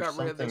 Walt would have there's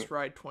got rid of this something-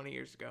 ride 20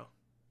 years ago.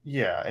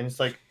 yeah, and it's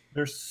like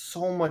there's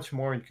so much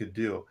more you could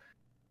do.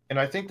 And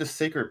I think the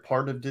sacred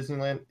part of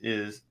Disneyland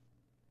is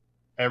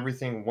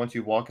everything once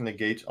you walk in the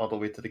gates all the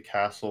way to the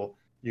castle.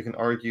 You can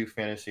argue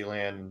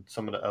Fantasyland and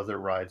some of the other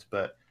rides,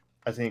 but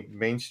I think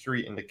Main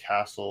Street and the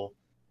castle,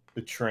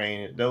 the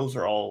train, those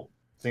are all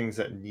things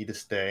that need to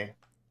stay.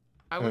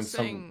 I And was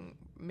some- saying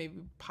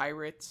maybe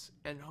Pirates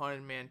and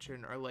Haunted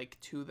Mansion are like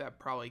two that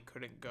probably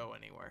couldn't go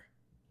anywhere.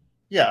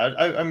 Yeah,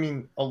 I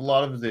mean, a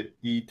lot of the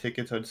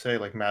e-tickets, I'd say,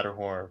 like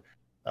Matterhorn,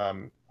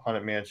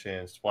 Haunted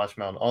Mansion, Splash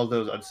Mountain, all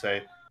those, I'd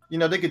say,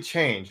 they could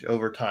change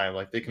over time.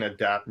 Like they can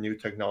adapt new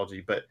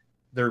technology, but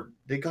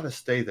they gotta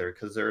stay there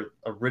because they're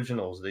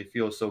originals. They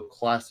feel so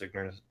classic,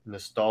 they're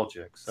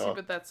nostalgic. See, So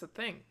but that's the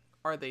thing.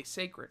 Are they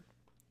sacred?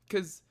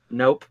 Because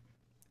Nope.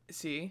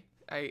 see,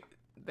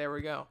 there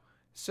we go.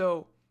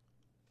 So,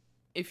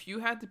 if you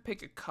had to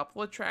pick a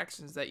couple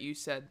attractions that you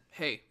said,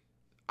 "Hey,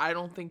 I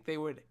don't think they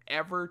would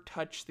ever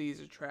touch these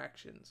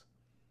attractions."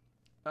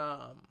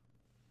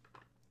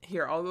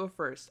 Here, I'll go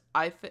first.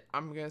 I'm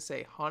going to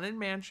say Haunted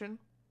Mansion,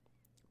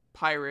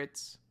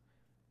 Pirates,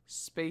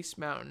 Space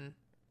Mountain,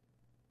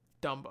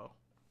 Dumbo.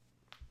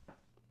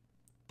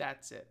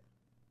 That's it.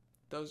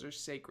 Those are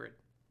sacred.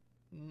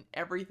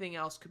 Everything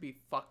else could be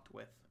fucked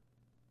with.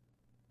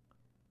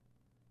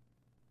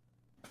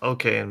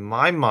 okay, in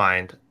my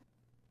mind,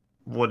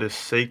 what is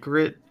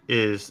sacred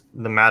is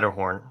the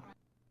Matterhorn.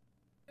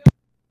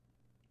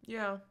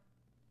 Yeah.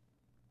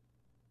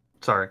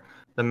 Sorry,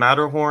 the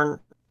Matterhorn,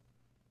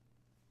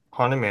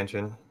 Haunted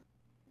Mansion,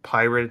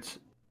 Pirates,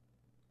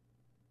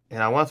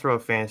 and I want to throw a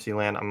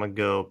Fantasyland. I'm gonna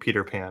go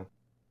Peter Pan.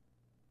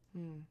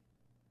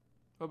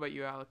 What about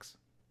you, Alex?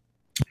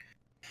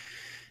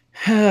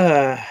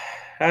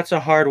 That's a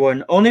hard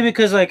one. Only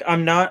because I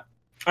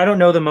don't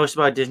know the most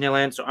about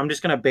Disneyland, so I'm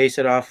just gonna base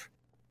it off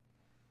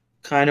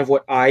kind of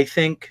what I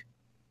think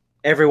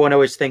everyone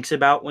always thinks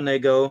about when they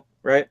go,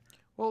 right?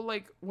 Well,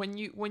 like when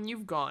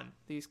you've gone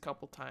these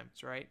couple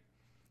times, right?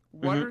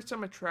 What Mhm. are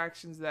some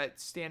attractions that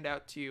stand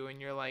out to you and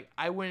you're like,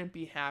 I wouldn't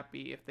be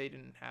happy if they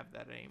didn't have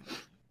that anymore?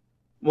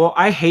 Well,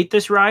 I hate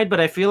this ride, but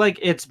I feel like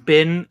it's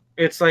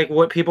like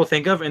what people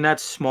think of, and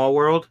that's Small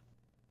World.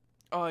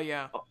 Oh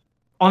yeah.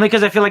 Only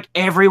because I feel like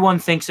everyone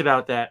thinks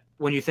about that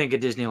when you think of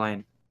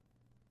Disneyland.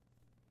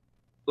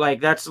 Like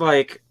that's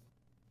like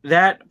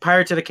that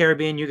Pirates of the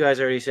Caribbean. You guys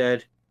already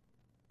said.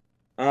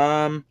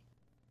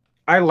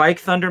 I like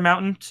Thunder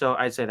Mountain, so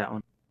I'd say that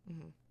one.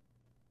 Mhm.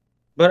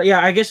 But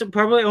yeah, I guess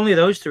probably only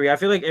those three. I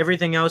feel like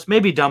everything else,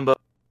 maybe Dumbo,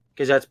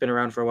 because that's been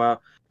around for a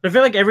while. But I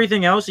feel like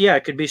everything else, yeah,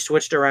 could be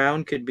switched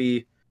around, could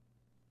be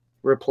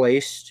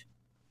replaced.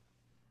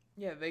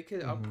 Yeah, they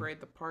could Mhm. upgrade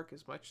the park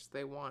as much as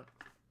they want.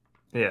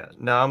 Yeah,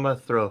 now I'm gonna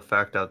throw a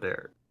fact out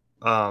there.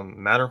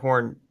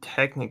 Matterhorn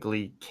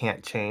technically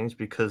can't change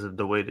because of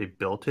the way they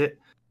built it.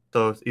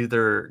 So it's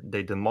either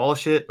they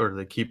demolish it or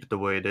they keep it the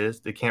way it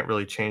is. They can't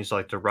really change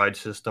like the ride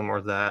system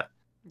or that,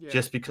 Yeah.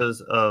 just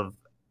because of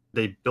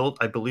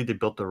I believe they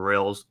built the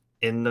rails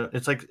in the.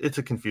 It's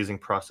a confusing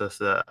process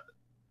that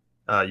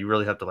you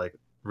really have to like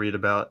read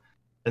about.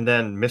 And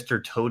then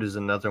Mr. Toad is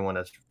another one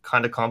that's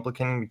kind of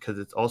complicating because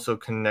it's also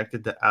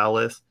connected to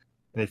Alice,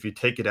 and if you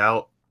take it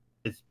out,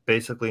 it's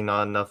basically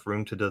not enough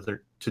room to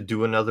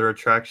do another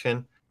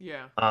attraction.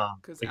 Yeah.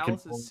 Because It can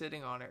Alice only- is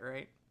sitting on it,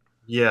 right?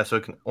 yeah, so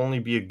it can only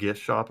be a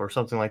gift shop or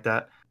something like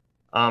that.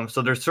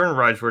 So there's certain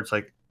rides where it's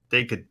like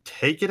they could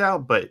take it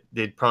out, but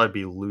they'd probably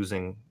be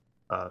losing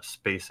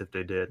space if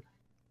they did.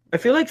 I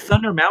feel like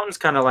Thunder Mountain's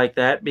kind of like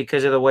that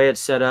because of the way it's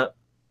set up.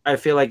 I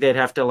feel like they'd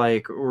have to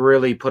like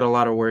really put a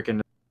lot of work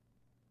into.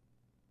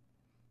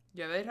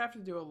 Yeah, they'd have to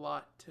do a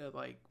lot to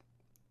like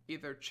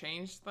either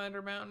change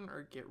Thunder Mountain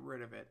or get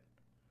rid of it.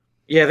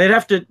 Yeah, they'd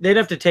have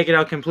to take it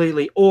out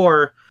completely,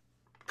 or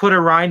put a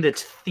ride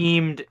that's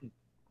themed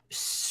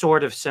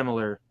sort of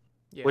similar.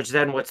 Yeah. Which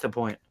then, what's the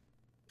point?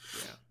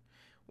 Yeah.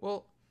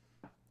 Well,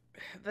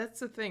 that's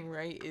the thing,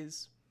 right?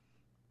 Is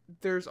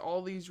there's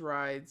all these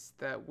rides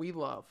that we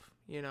love,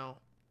 you know.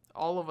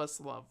 All of us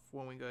love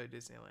when we go to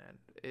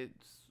Disneyland.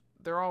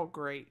 They're all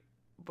great,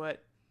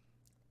 but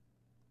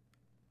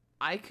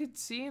I could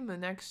see in the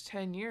next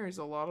 10 years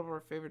a lot of our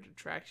favorite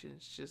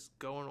attractions just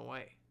going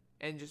away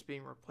and just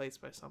being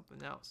replaced by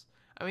something else.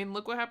 I mean,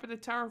 look what happened to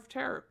Tower of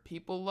Terror.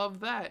 People love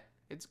that.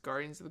 It's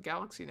Guardians of the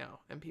Galaxy now,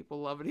 and people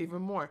love it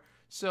even more.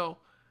 So,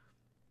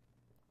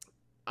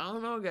 I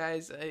don't know,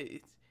 guys.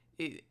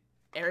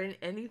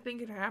 Anything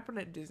can happen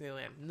at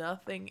Disneyland.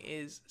 Nothing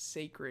is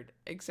sacred,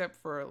 except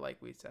for, like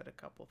we said, a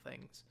couple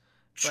things.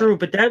 True,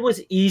 but that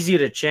was easy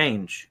to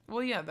change.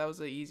 Well, yeah, that was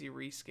an easy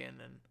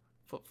reskin and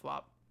flip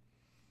flop.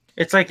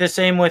 It's like the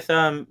same with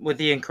the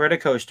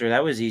Incredicoaster.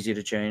 That was easy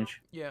to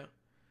change Yeah.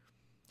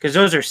 because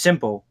those are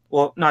simple.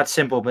 Well, not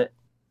simple, but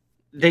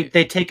they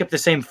take up the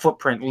same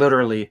footprint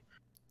literally.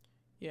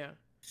 Yeah.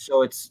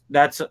 So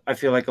that's I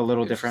feel like a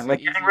little It's different. just Like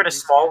an getting easy rid of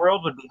Small reskin.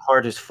 World would be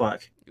hard as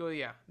fuck. Well,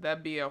 yeah,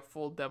 that'd be a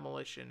full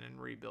demolition and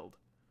rebuild.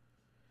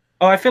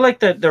 Oh, I feel like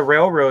the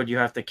railroad you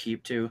have to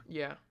keep too,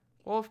 Yeah.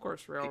 Well, of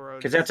course, railroad.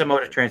 because that's a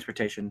mode of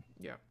transportation.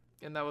 Yeah,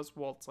 and that was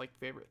Walt's like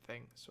favorite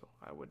thing, so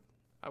I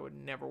would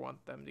never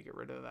want them to get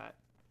rid of that.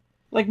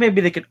 Like maybe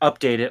they could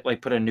update it,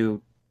 like put a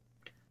new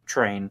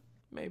train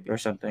Maybe. or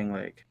something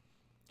like.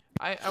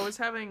 I was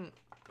having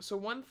so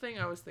one thing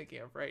I was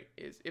thinking of, right,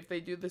 is if they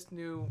do this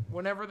new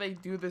whenever they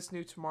do this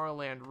new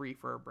Tomorrowland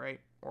refurb, right,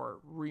 or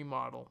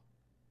remodel.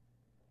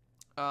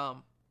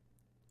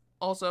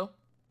 Also,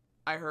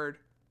 I heard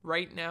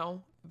right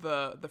now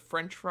the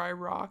French fry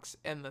rocks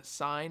and the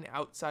sign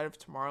outside of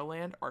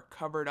Tomorrowland are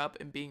covered up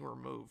and being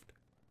removed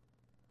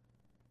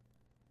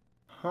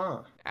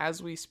Huh.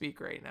 as we speak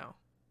right now.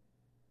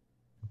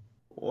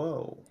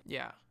 Whoa.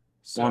 Yeah.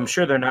 So, Well, I'm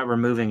sure they're not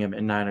removing him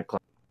at 9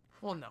 o'clock.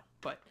 Well, no,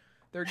 but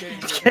they're getting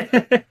rid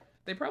of it.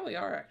 They probably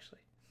are actually.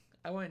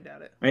 I wouldn't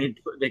doubt it. I mean,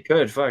 they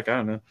could. Fuck, I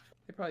don't know.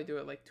 They probably do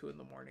it like 2 in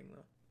the morning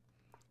though.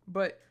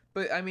 But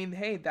I mean,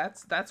 hey,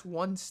 that's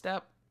one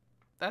step.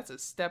 That's a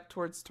step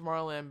towards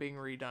Tomorrowland being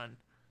redone.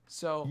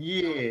 So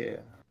Yeah.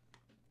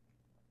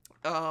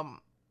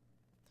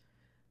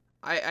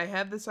 I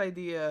had this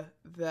idea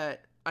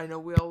that I know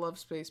we all love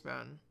Space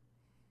Mountain.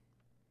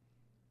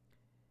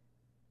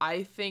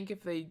 I think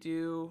if they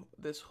do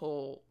this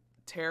whole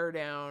tear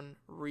down,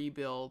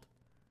 rebuild,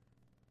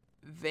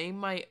 they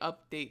might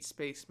update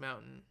Space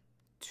Mountain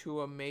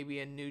to maybe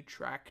a new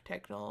track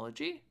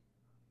technology.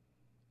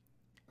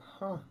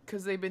 Huh.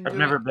 Because they've been I've doing...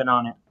 never been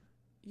on it.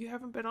 You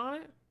haven't been on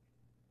it?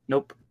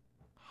 Nope.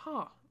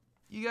 Huh.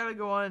 You gotta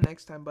go on it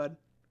next time, bud.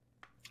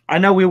 I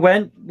know we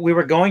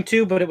were going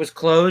to, but it was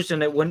closed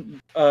and it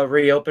wouldn't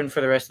reopen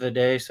for the rest of the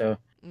day, so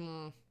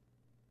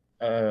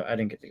I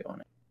didn't get to go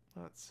on it.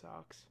 That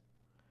sucks.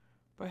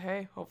 But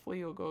hey, hopefully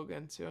you'll go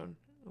again soon,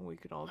 and we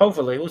can all.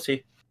 Hopefully, we'll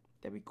see.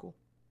 That'd be cool.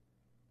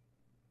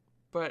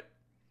 But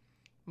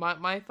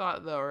my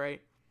thought though,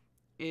 right,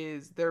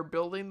 is they're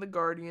building the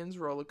Guardians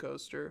roller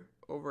coaster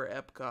over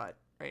Epcot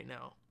right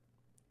now,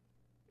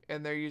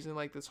 and they're using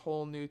like this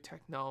whole new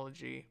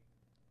technology.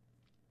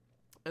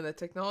 And the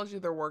technology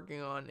they're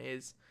working on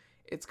is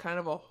it's kind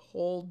of a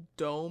whole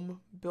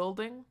dome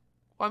building.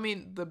 Well, I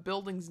mean, the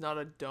building's not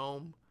a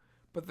dome,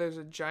 but there's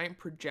a giant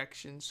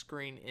projection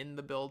screen in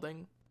the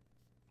building.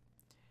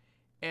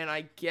 And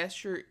I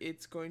guess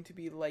it's going to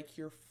be like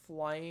you're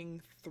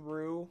flying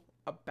through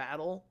a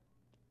battle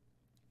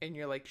and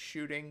you're like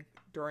shooting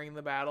during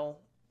the battle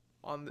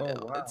on the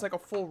Oh, wow. It's like a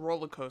full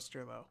roller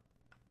coaster though.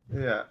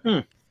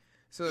 Yeah.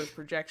 So there's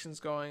projections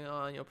going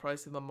on. You'll probably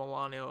see the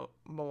Milano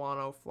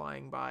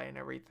flying by and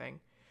everything.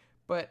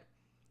 But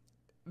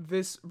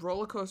this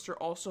roller coaster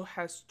also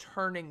has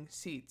turning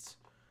seats.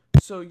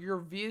 So your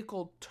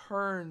vehicle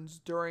turns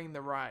during the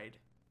ride.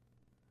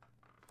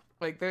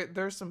 Like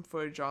there's some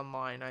footage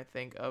online, I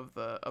think, of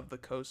the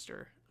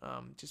coaster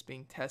just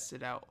being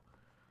tested out.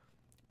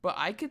 But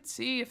I could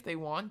see if they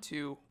want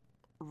to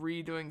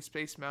redoing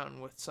Space Mountain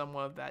with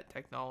somewhat of that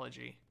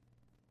technology.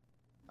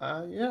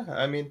 Yeah.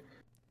 I mean,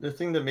 the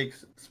thing that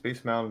makes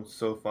Space Mountain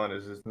so fun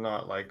is it's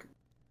not like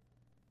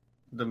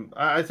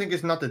I think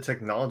it's not the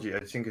technology. I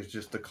think it's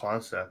just the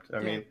concept. I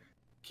mean,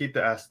 keep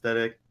the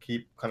aesthetic,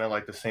 keep kind of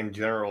like the same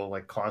general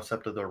like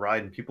concept of the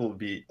ride, and people would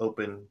be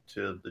open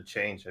to the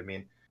change. I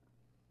mean,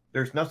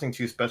 there's nothing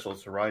too special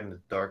to ride in the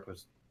dark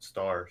with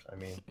stars. I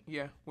mean,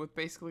 Yeah, with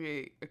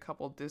basically a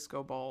couple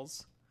disco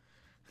balls.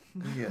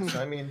 yes,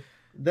 I mean,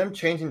 them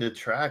changing the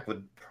track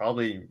would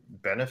probably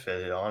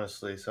benefit it,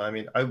 honestly. So, I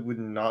mean, I would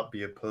not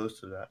be opposed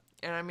to that.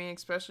 And I mean,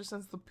 especially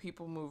since the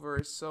People Mover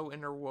is so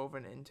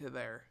interwoven into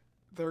there,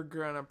 they're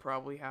gonna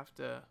probably have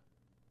to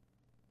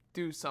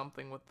do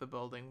something with the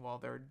building while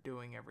they're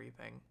doing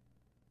everything.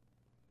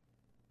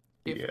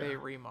 If Yeah. they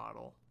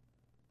remodel.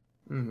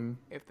 Mm-hmm.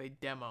 If they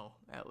demo,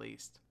 at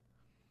least.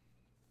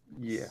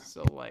 Yeah.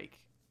 So, like,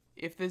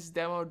 if this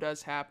demo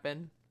does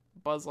happen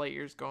Buzz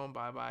Lightyear's going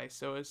bye-bye.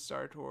 So is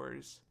Star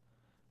Tours,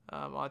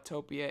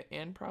 Autopia,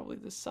 and probably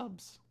the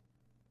subs.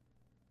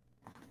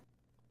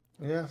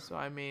 Yeah. So,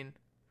 I mean,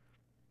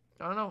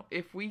 I don't know.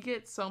 If we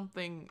get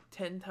something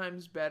 10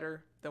 times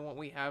better than what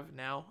we have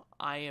now,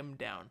 I am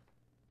down.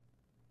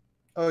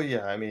 Oh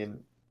yeah, I mean,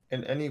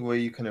 in any way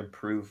you can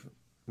improve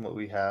what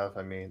we have,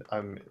 I mean,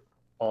 I'm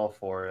all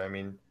for it. I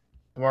mean,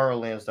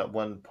 Tomorrowland's that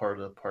one part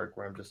of the park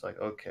where I'm just like,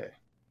 okay,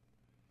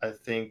 I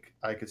think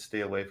I could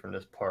stay away from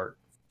this park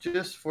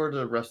just for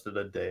the rest of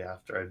the day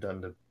after I've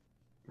done the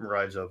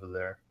rides over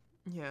there.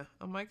 Yeah.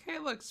 I'm like, hey,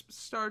 look,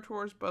 Star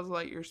Tours, Buzz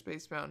Lightyear,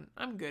 Space Mountain.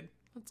 I'm good.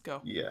 Let's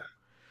go. Yeah.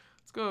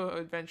 Let's go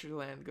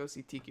Adventureland, go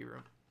see Tiki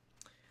Room.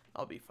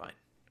 I'll be fine.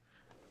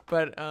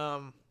 But,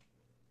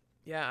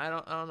 yeah, I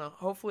don't know.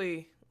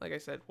 Hopefully, like I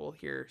said, we'll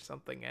hear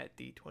something at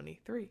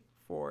D23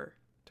 for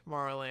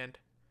Tomorrowland.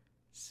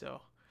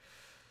 So,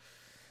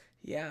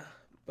 yeah.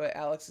 But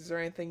Alex, is there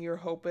anything you're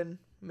hoping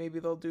maybe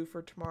they'll do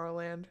for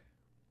Tomorrowland?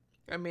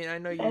 I mean, I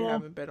know you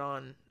haven't been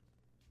on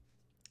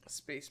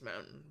Space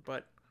Mountain,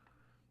 but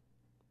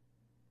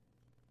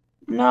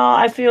No,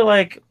 I feel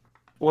like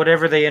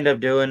whatever they end up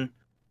doing,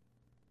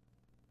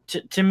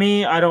 to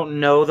me, I don't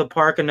know the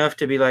park enough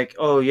to be like,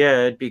 oh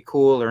yeah, it'd be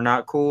cool or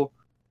not cool.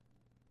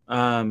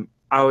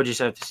 I would just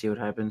have to see what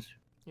happens.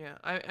 yeah.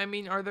 I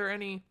mean, are there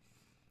any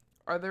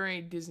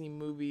Disney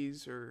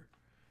movies or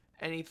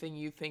anything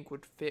you think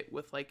would fit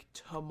with like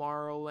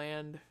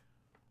Tomorrowland,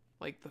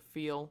 like the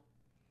feel?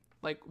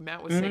 Like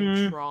Matt was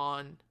saying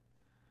Tron,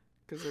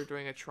 because they're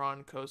doing a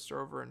Tron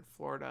coaster over in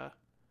Florida.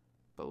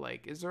 But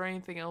like, is there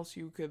anything else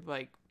you could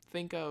like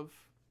think of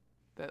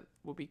that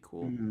would be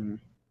cool?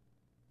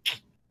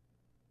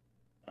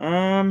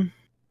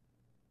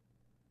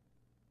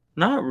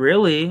 Not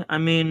really. I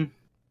mean,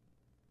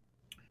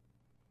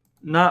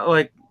 not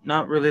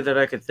really that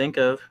I could think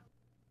of.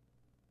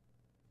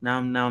 Now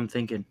I'm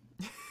thinking.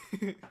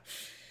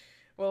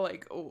 Well,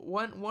 like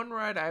one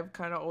ride I've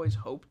kind of always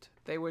hoped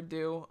they would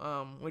do,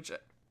 which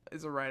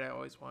is a ride I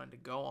always wanted to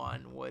go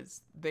on,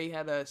 was they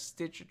had a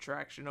Stitch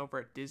attraction over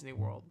at Disney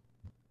World,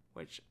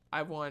 which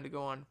I've wanted to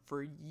go on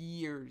for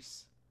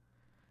years,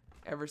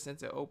 ever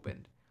since it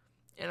opened.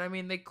 And I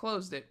mean, they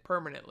closed it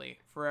permanently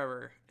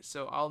forever,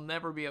 so I'll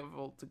never be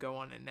able to go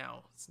on it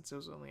now since it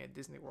was only at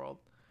Disney World.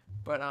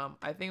 But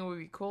I think it would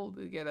be cool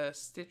to get a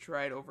Stitch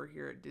ride over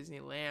here at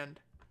Disneyland.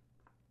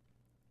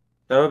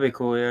 That would be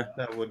cool, yeah.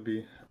 That would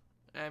be.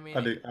 I mean,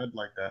 I'd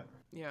like that.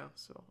 yeah.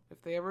 So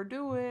if they ever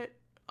do it,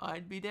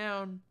 I'd be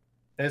down.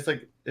 And it's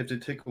like if they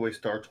take away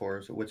Star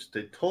Tours, which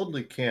they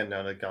totally can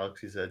now that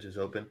Galaxy's Edge is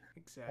open.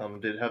 Exactly.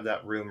 They'd have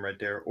that room right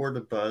there, or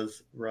the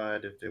Buzz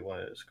ride if they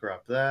wanted to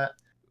scrap that.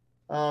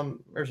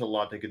 There's a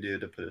lot they could do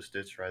to put a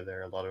Stitch right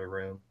there, a lot of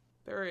room.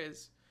 There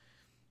is.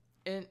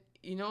 And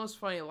you know what's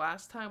funny?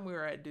 Last time we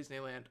were at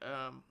Disneyland,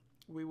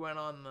 we went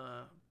on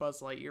the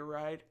Buzz Lightyear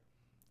ride.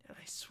 And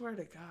I swear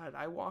to God,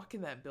 I walk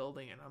in that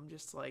building and I'm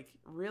just like,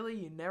 really?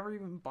 You never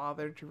even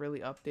bothered to really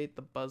update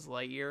the Buzz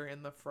Lightyear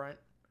in the front?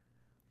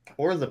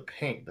 Or the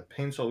paint. The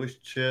paint's always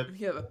chipped.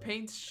 Yeah, the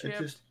paint's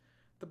chipped.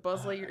 The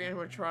Buzz Lightyear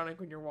animatronic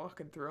when you're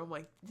walking through, I'm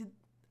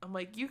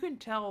like, you can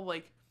tell,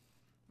 like,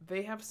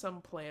 they have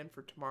some plan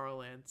for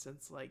Tomorrowland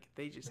since, like,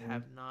 they just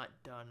have not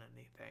done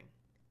anything.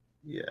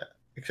 Yeah,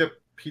 except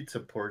Pizza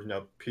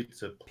Planet.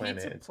 Pizza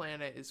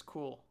Planet is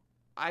cool.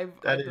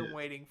 I've been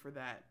waiting for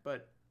that,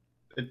 but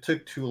it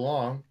took too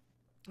long.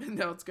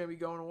 Now it's gonna be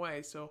going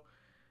away. So,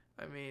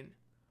 I mean,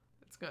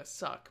 it's gonna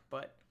suck.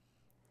 But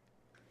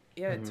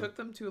yeah, it took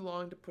them too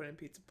long to put in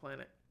Pizza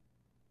Planet.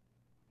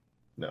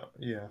 No,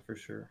 yeah, for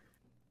sure.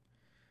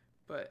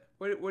 But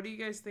what do you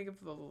guys think of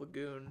the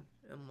lagoon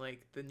and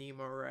like the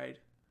Nemo ride?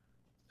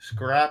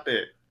 Scrap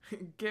it.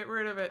 Get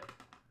rid of it.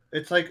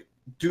 It's like,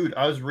 dude,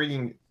 I was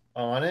reading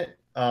on it,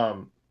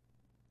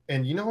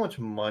 and you know how much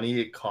money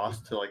it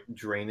costs to like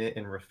drain it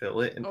and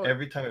refill it, and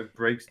every time it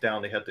breaks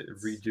down, they have to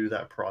redo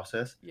that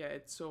process. Yeah,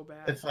 it's so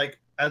bad. It's like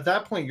at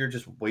that point you're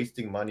just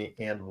wasting money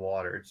and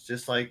water. It's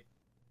just like,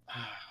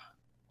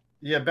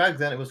 yeah, back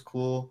then it was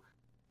cool,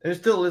 and it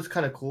still is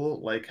kind of cool,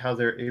 like how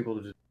they're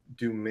able to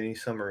do mini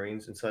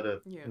submarines inside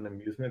of an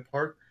amusement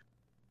park,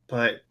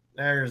 but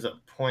there's a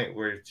point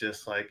where it's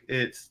just like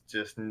it's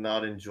just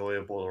not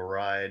enjoyable to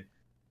ride.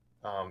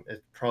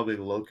 It's probably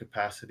low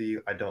capacity.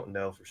 I don't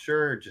know for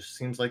sure. It just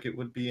seems like it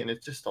would be, and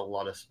it's just a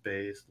lot of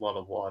space, a lot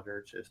of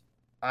water. Just,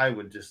 I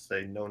would just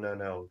say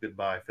no,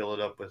 goodbye. Fill it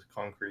up with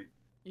concrete.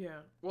 Yeah.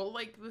 Well,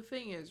 like the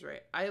thing is,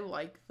 right? I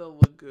like the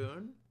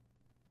lagoon,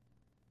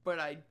 but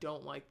I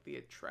don't like the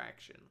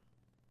attraction.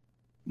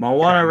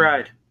 Moana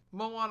ride.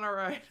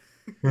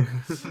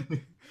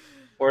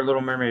 Or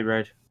Little Mermaid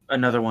ride.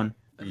 Another one.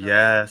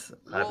 Yes,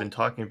 I've been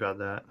talking about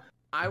that.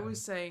 I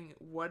was saying,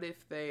 what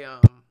if they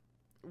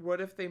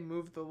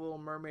moved the Little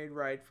Mermaid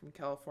ride from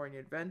California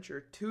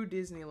Adventure to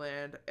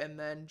Disneyland and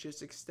then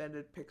just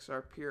extended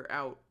Pixar Pier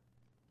out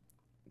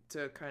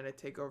to kind of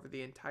take over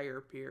the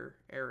entire pier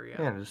area?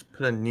 Yeah, just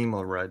put a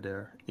Nemo ride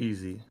there.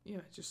 Easy.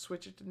 Yeah, just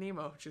switch it to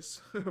Nemo.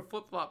 Just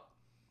flip-flop.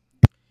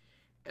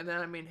 And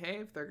then, I mean, hey,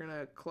 if they're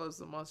gonna close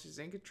the Monsters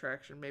Inc.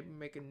 attraction, maybe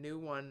make a new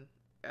one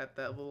at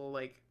that little,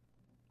 like,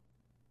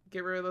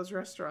 get rid of those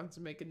restaurants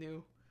and make a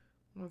new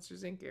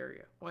Monsters Inc.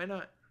 area. Why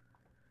not?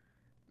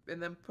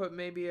 And then put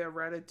maybe a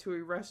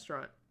Ratatouille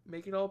restaurant.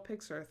 Make it all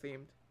Pixar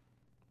themed.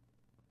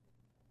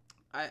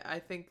 I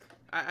think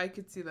I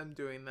could see them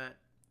doing that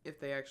if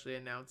they actually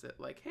announce it.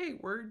 Like, hey,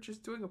 we're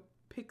just doing a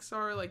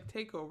Pixar like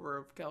takeover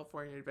of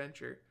California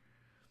Adventure.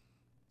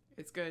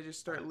 It's gonna just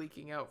start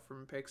leaking out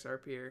from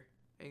Pixar Pier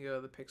and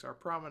go to the Pixar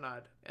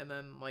Promenade, and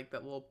then like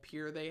that little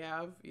pier they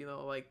have, you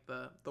know, like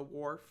the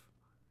wharf.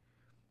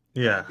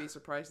 Yeah, I'd be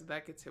surprised if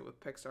that gets hit with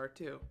Pixar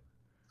too.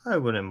 I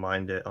wouldn't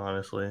mind it,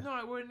 honestly. No,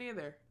 I wouldn't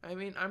either. I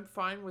mean, I'm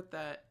fine with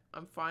that.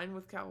 I'm fine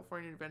with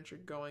California Adventure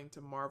going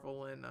to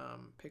Marvel and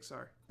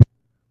Pixar.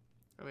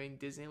 I mean,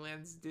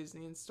 Disneyland's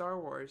Disney and Star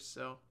Wars,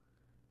 so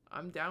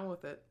I'm down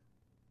with it.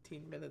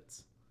 15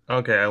 minutes.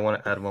 Okay, I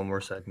want to add one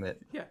more segment.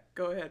 Yeah,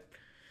 go ahead.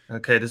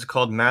 Okay, this is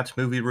called Matt's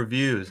Movie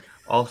Reviews.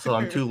 Also,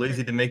 I'm too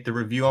lazy to make the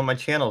review on my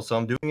channel, so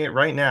I'm doing it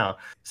right now.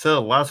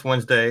 So, last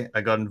Wednesday,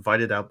 I got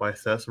invited out by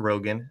Seth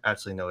Rogen.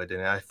 Actually, no, I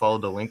didn't. I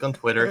followed the link on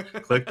Twitter,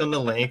 clicked on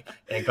the link,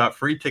 and got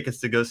free tickets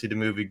to go see the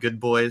movie Good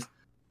Boys.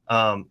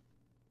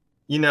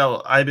 You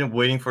know, I've been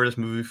waiting for this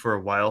movie for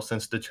a while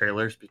since the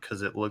trailers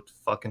because it looked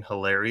fucking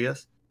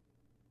hilarious.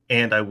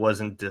 And I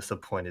wasn't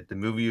disappointed. The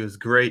movie was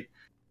great.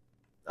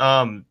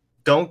 Don't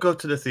go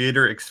to the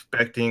theater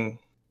expecting,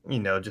 you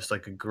know, just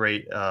like a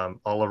great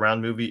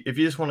all-around movie. If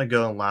you just want to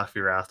go and laugh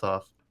your ass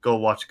off, go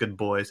watch Good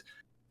Boys.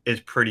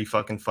 It's pretty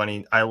fucking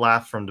funny. I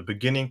laughed from the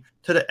beginning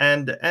to the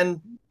end. The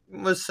end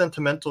was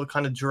sentimental,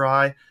 kind of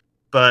dry,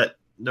 but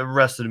the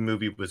rest of the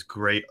movie was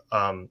great.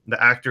 The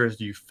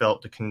actors, you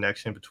felt the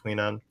connection between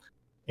them,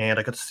 and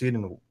I got to see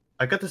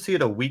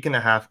it a week and a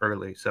half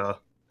early, so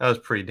that was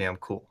pretty damn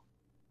cool.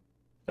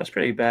 That's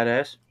pretty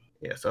badass.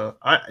 Yeah, so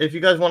if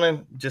you guys want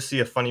to just see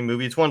a funny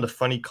movie, it's one of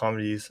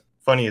the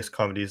funniest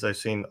comedies I've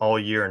seen all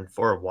year and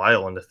for a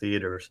while in the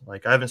theaters.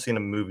 Like, I haven't seen a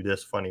movie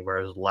this funny where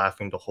I was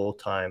laughing the whole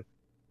time,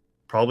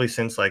 probably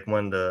since like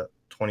when the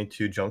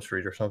 22 Jump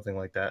Street or something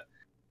like that.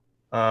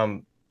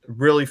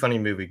 Really funny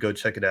movie. Go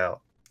check it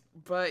out.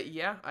 But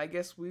yeah, I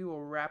guess we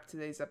will wrap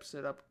today's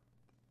episode up.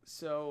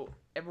 So,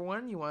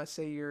 everyone, you want to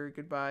say your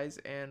goodbyes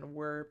and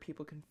where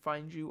people can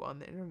find you on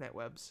the internet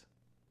webs?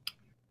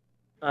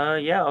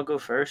 Yeah, I'll go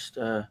first.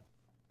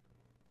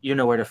 You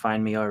know where to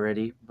find me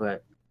already,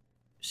 but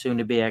soon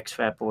to be X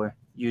Fat Boy,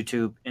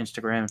 YouTube,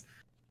 Instagram,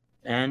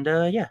 and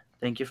yeah,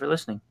 thank you for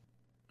listening.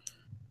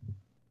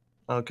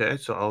 Okay,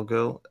 so I'll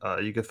go.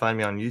 You can find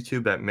me on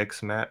YouTube at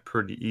MixMatt,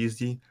 pretty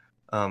easy.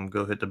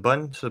 Go hit the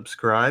button,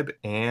 subscribe,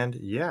 and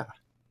yeah.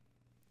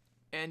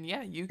 And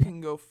yeah, you can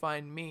go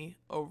find me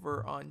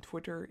over on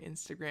Twitter,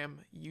 Instagram,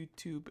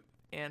 YouTube,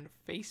 and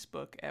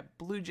Facebook at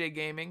Blue Jay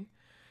Gaming.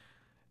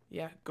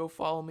 Yeah, go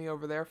follow me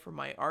over there for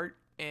my art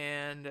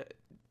and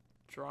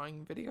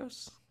drawing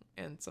videos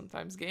and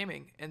sometimes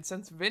gaming. And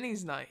since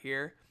Vinny's not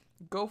here,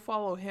 go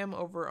follow him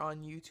over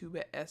on YouTube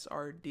at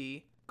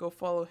SRD. Go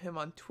follow him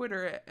on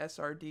Twitter at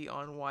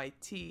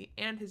SRDonYT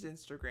and his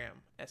Instagram,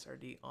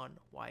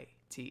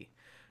 SRDonYT.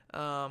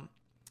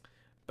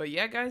 But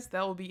yeah, guys,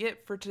 that will be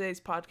it for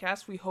today's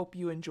podcast. We hope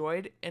you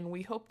enjoyed, and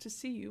we hope to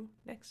see you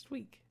next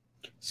week.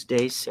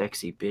 Stay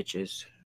sexy, bitches.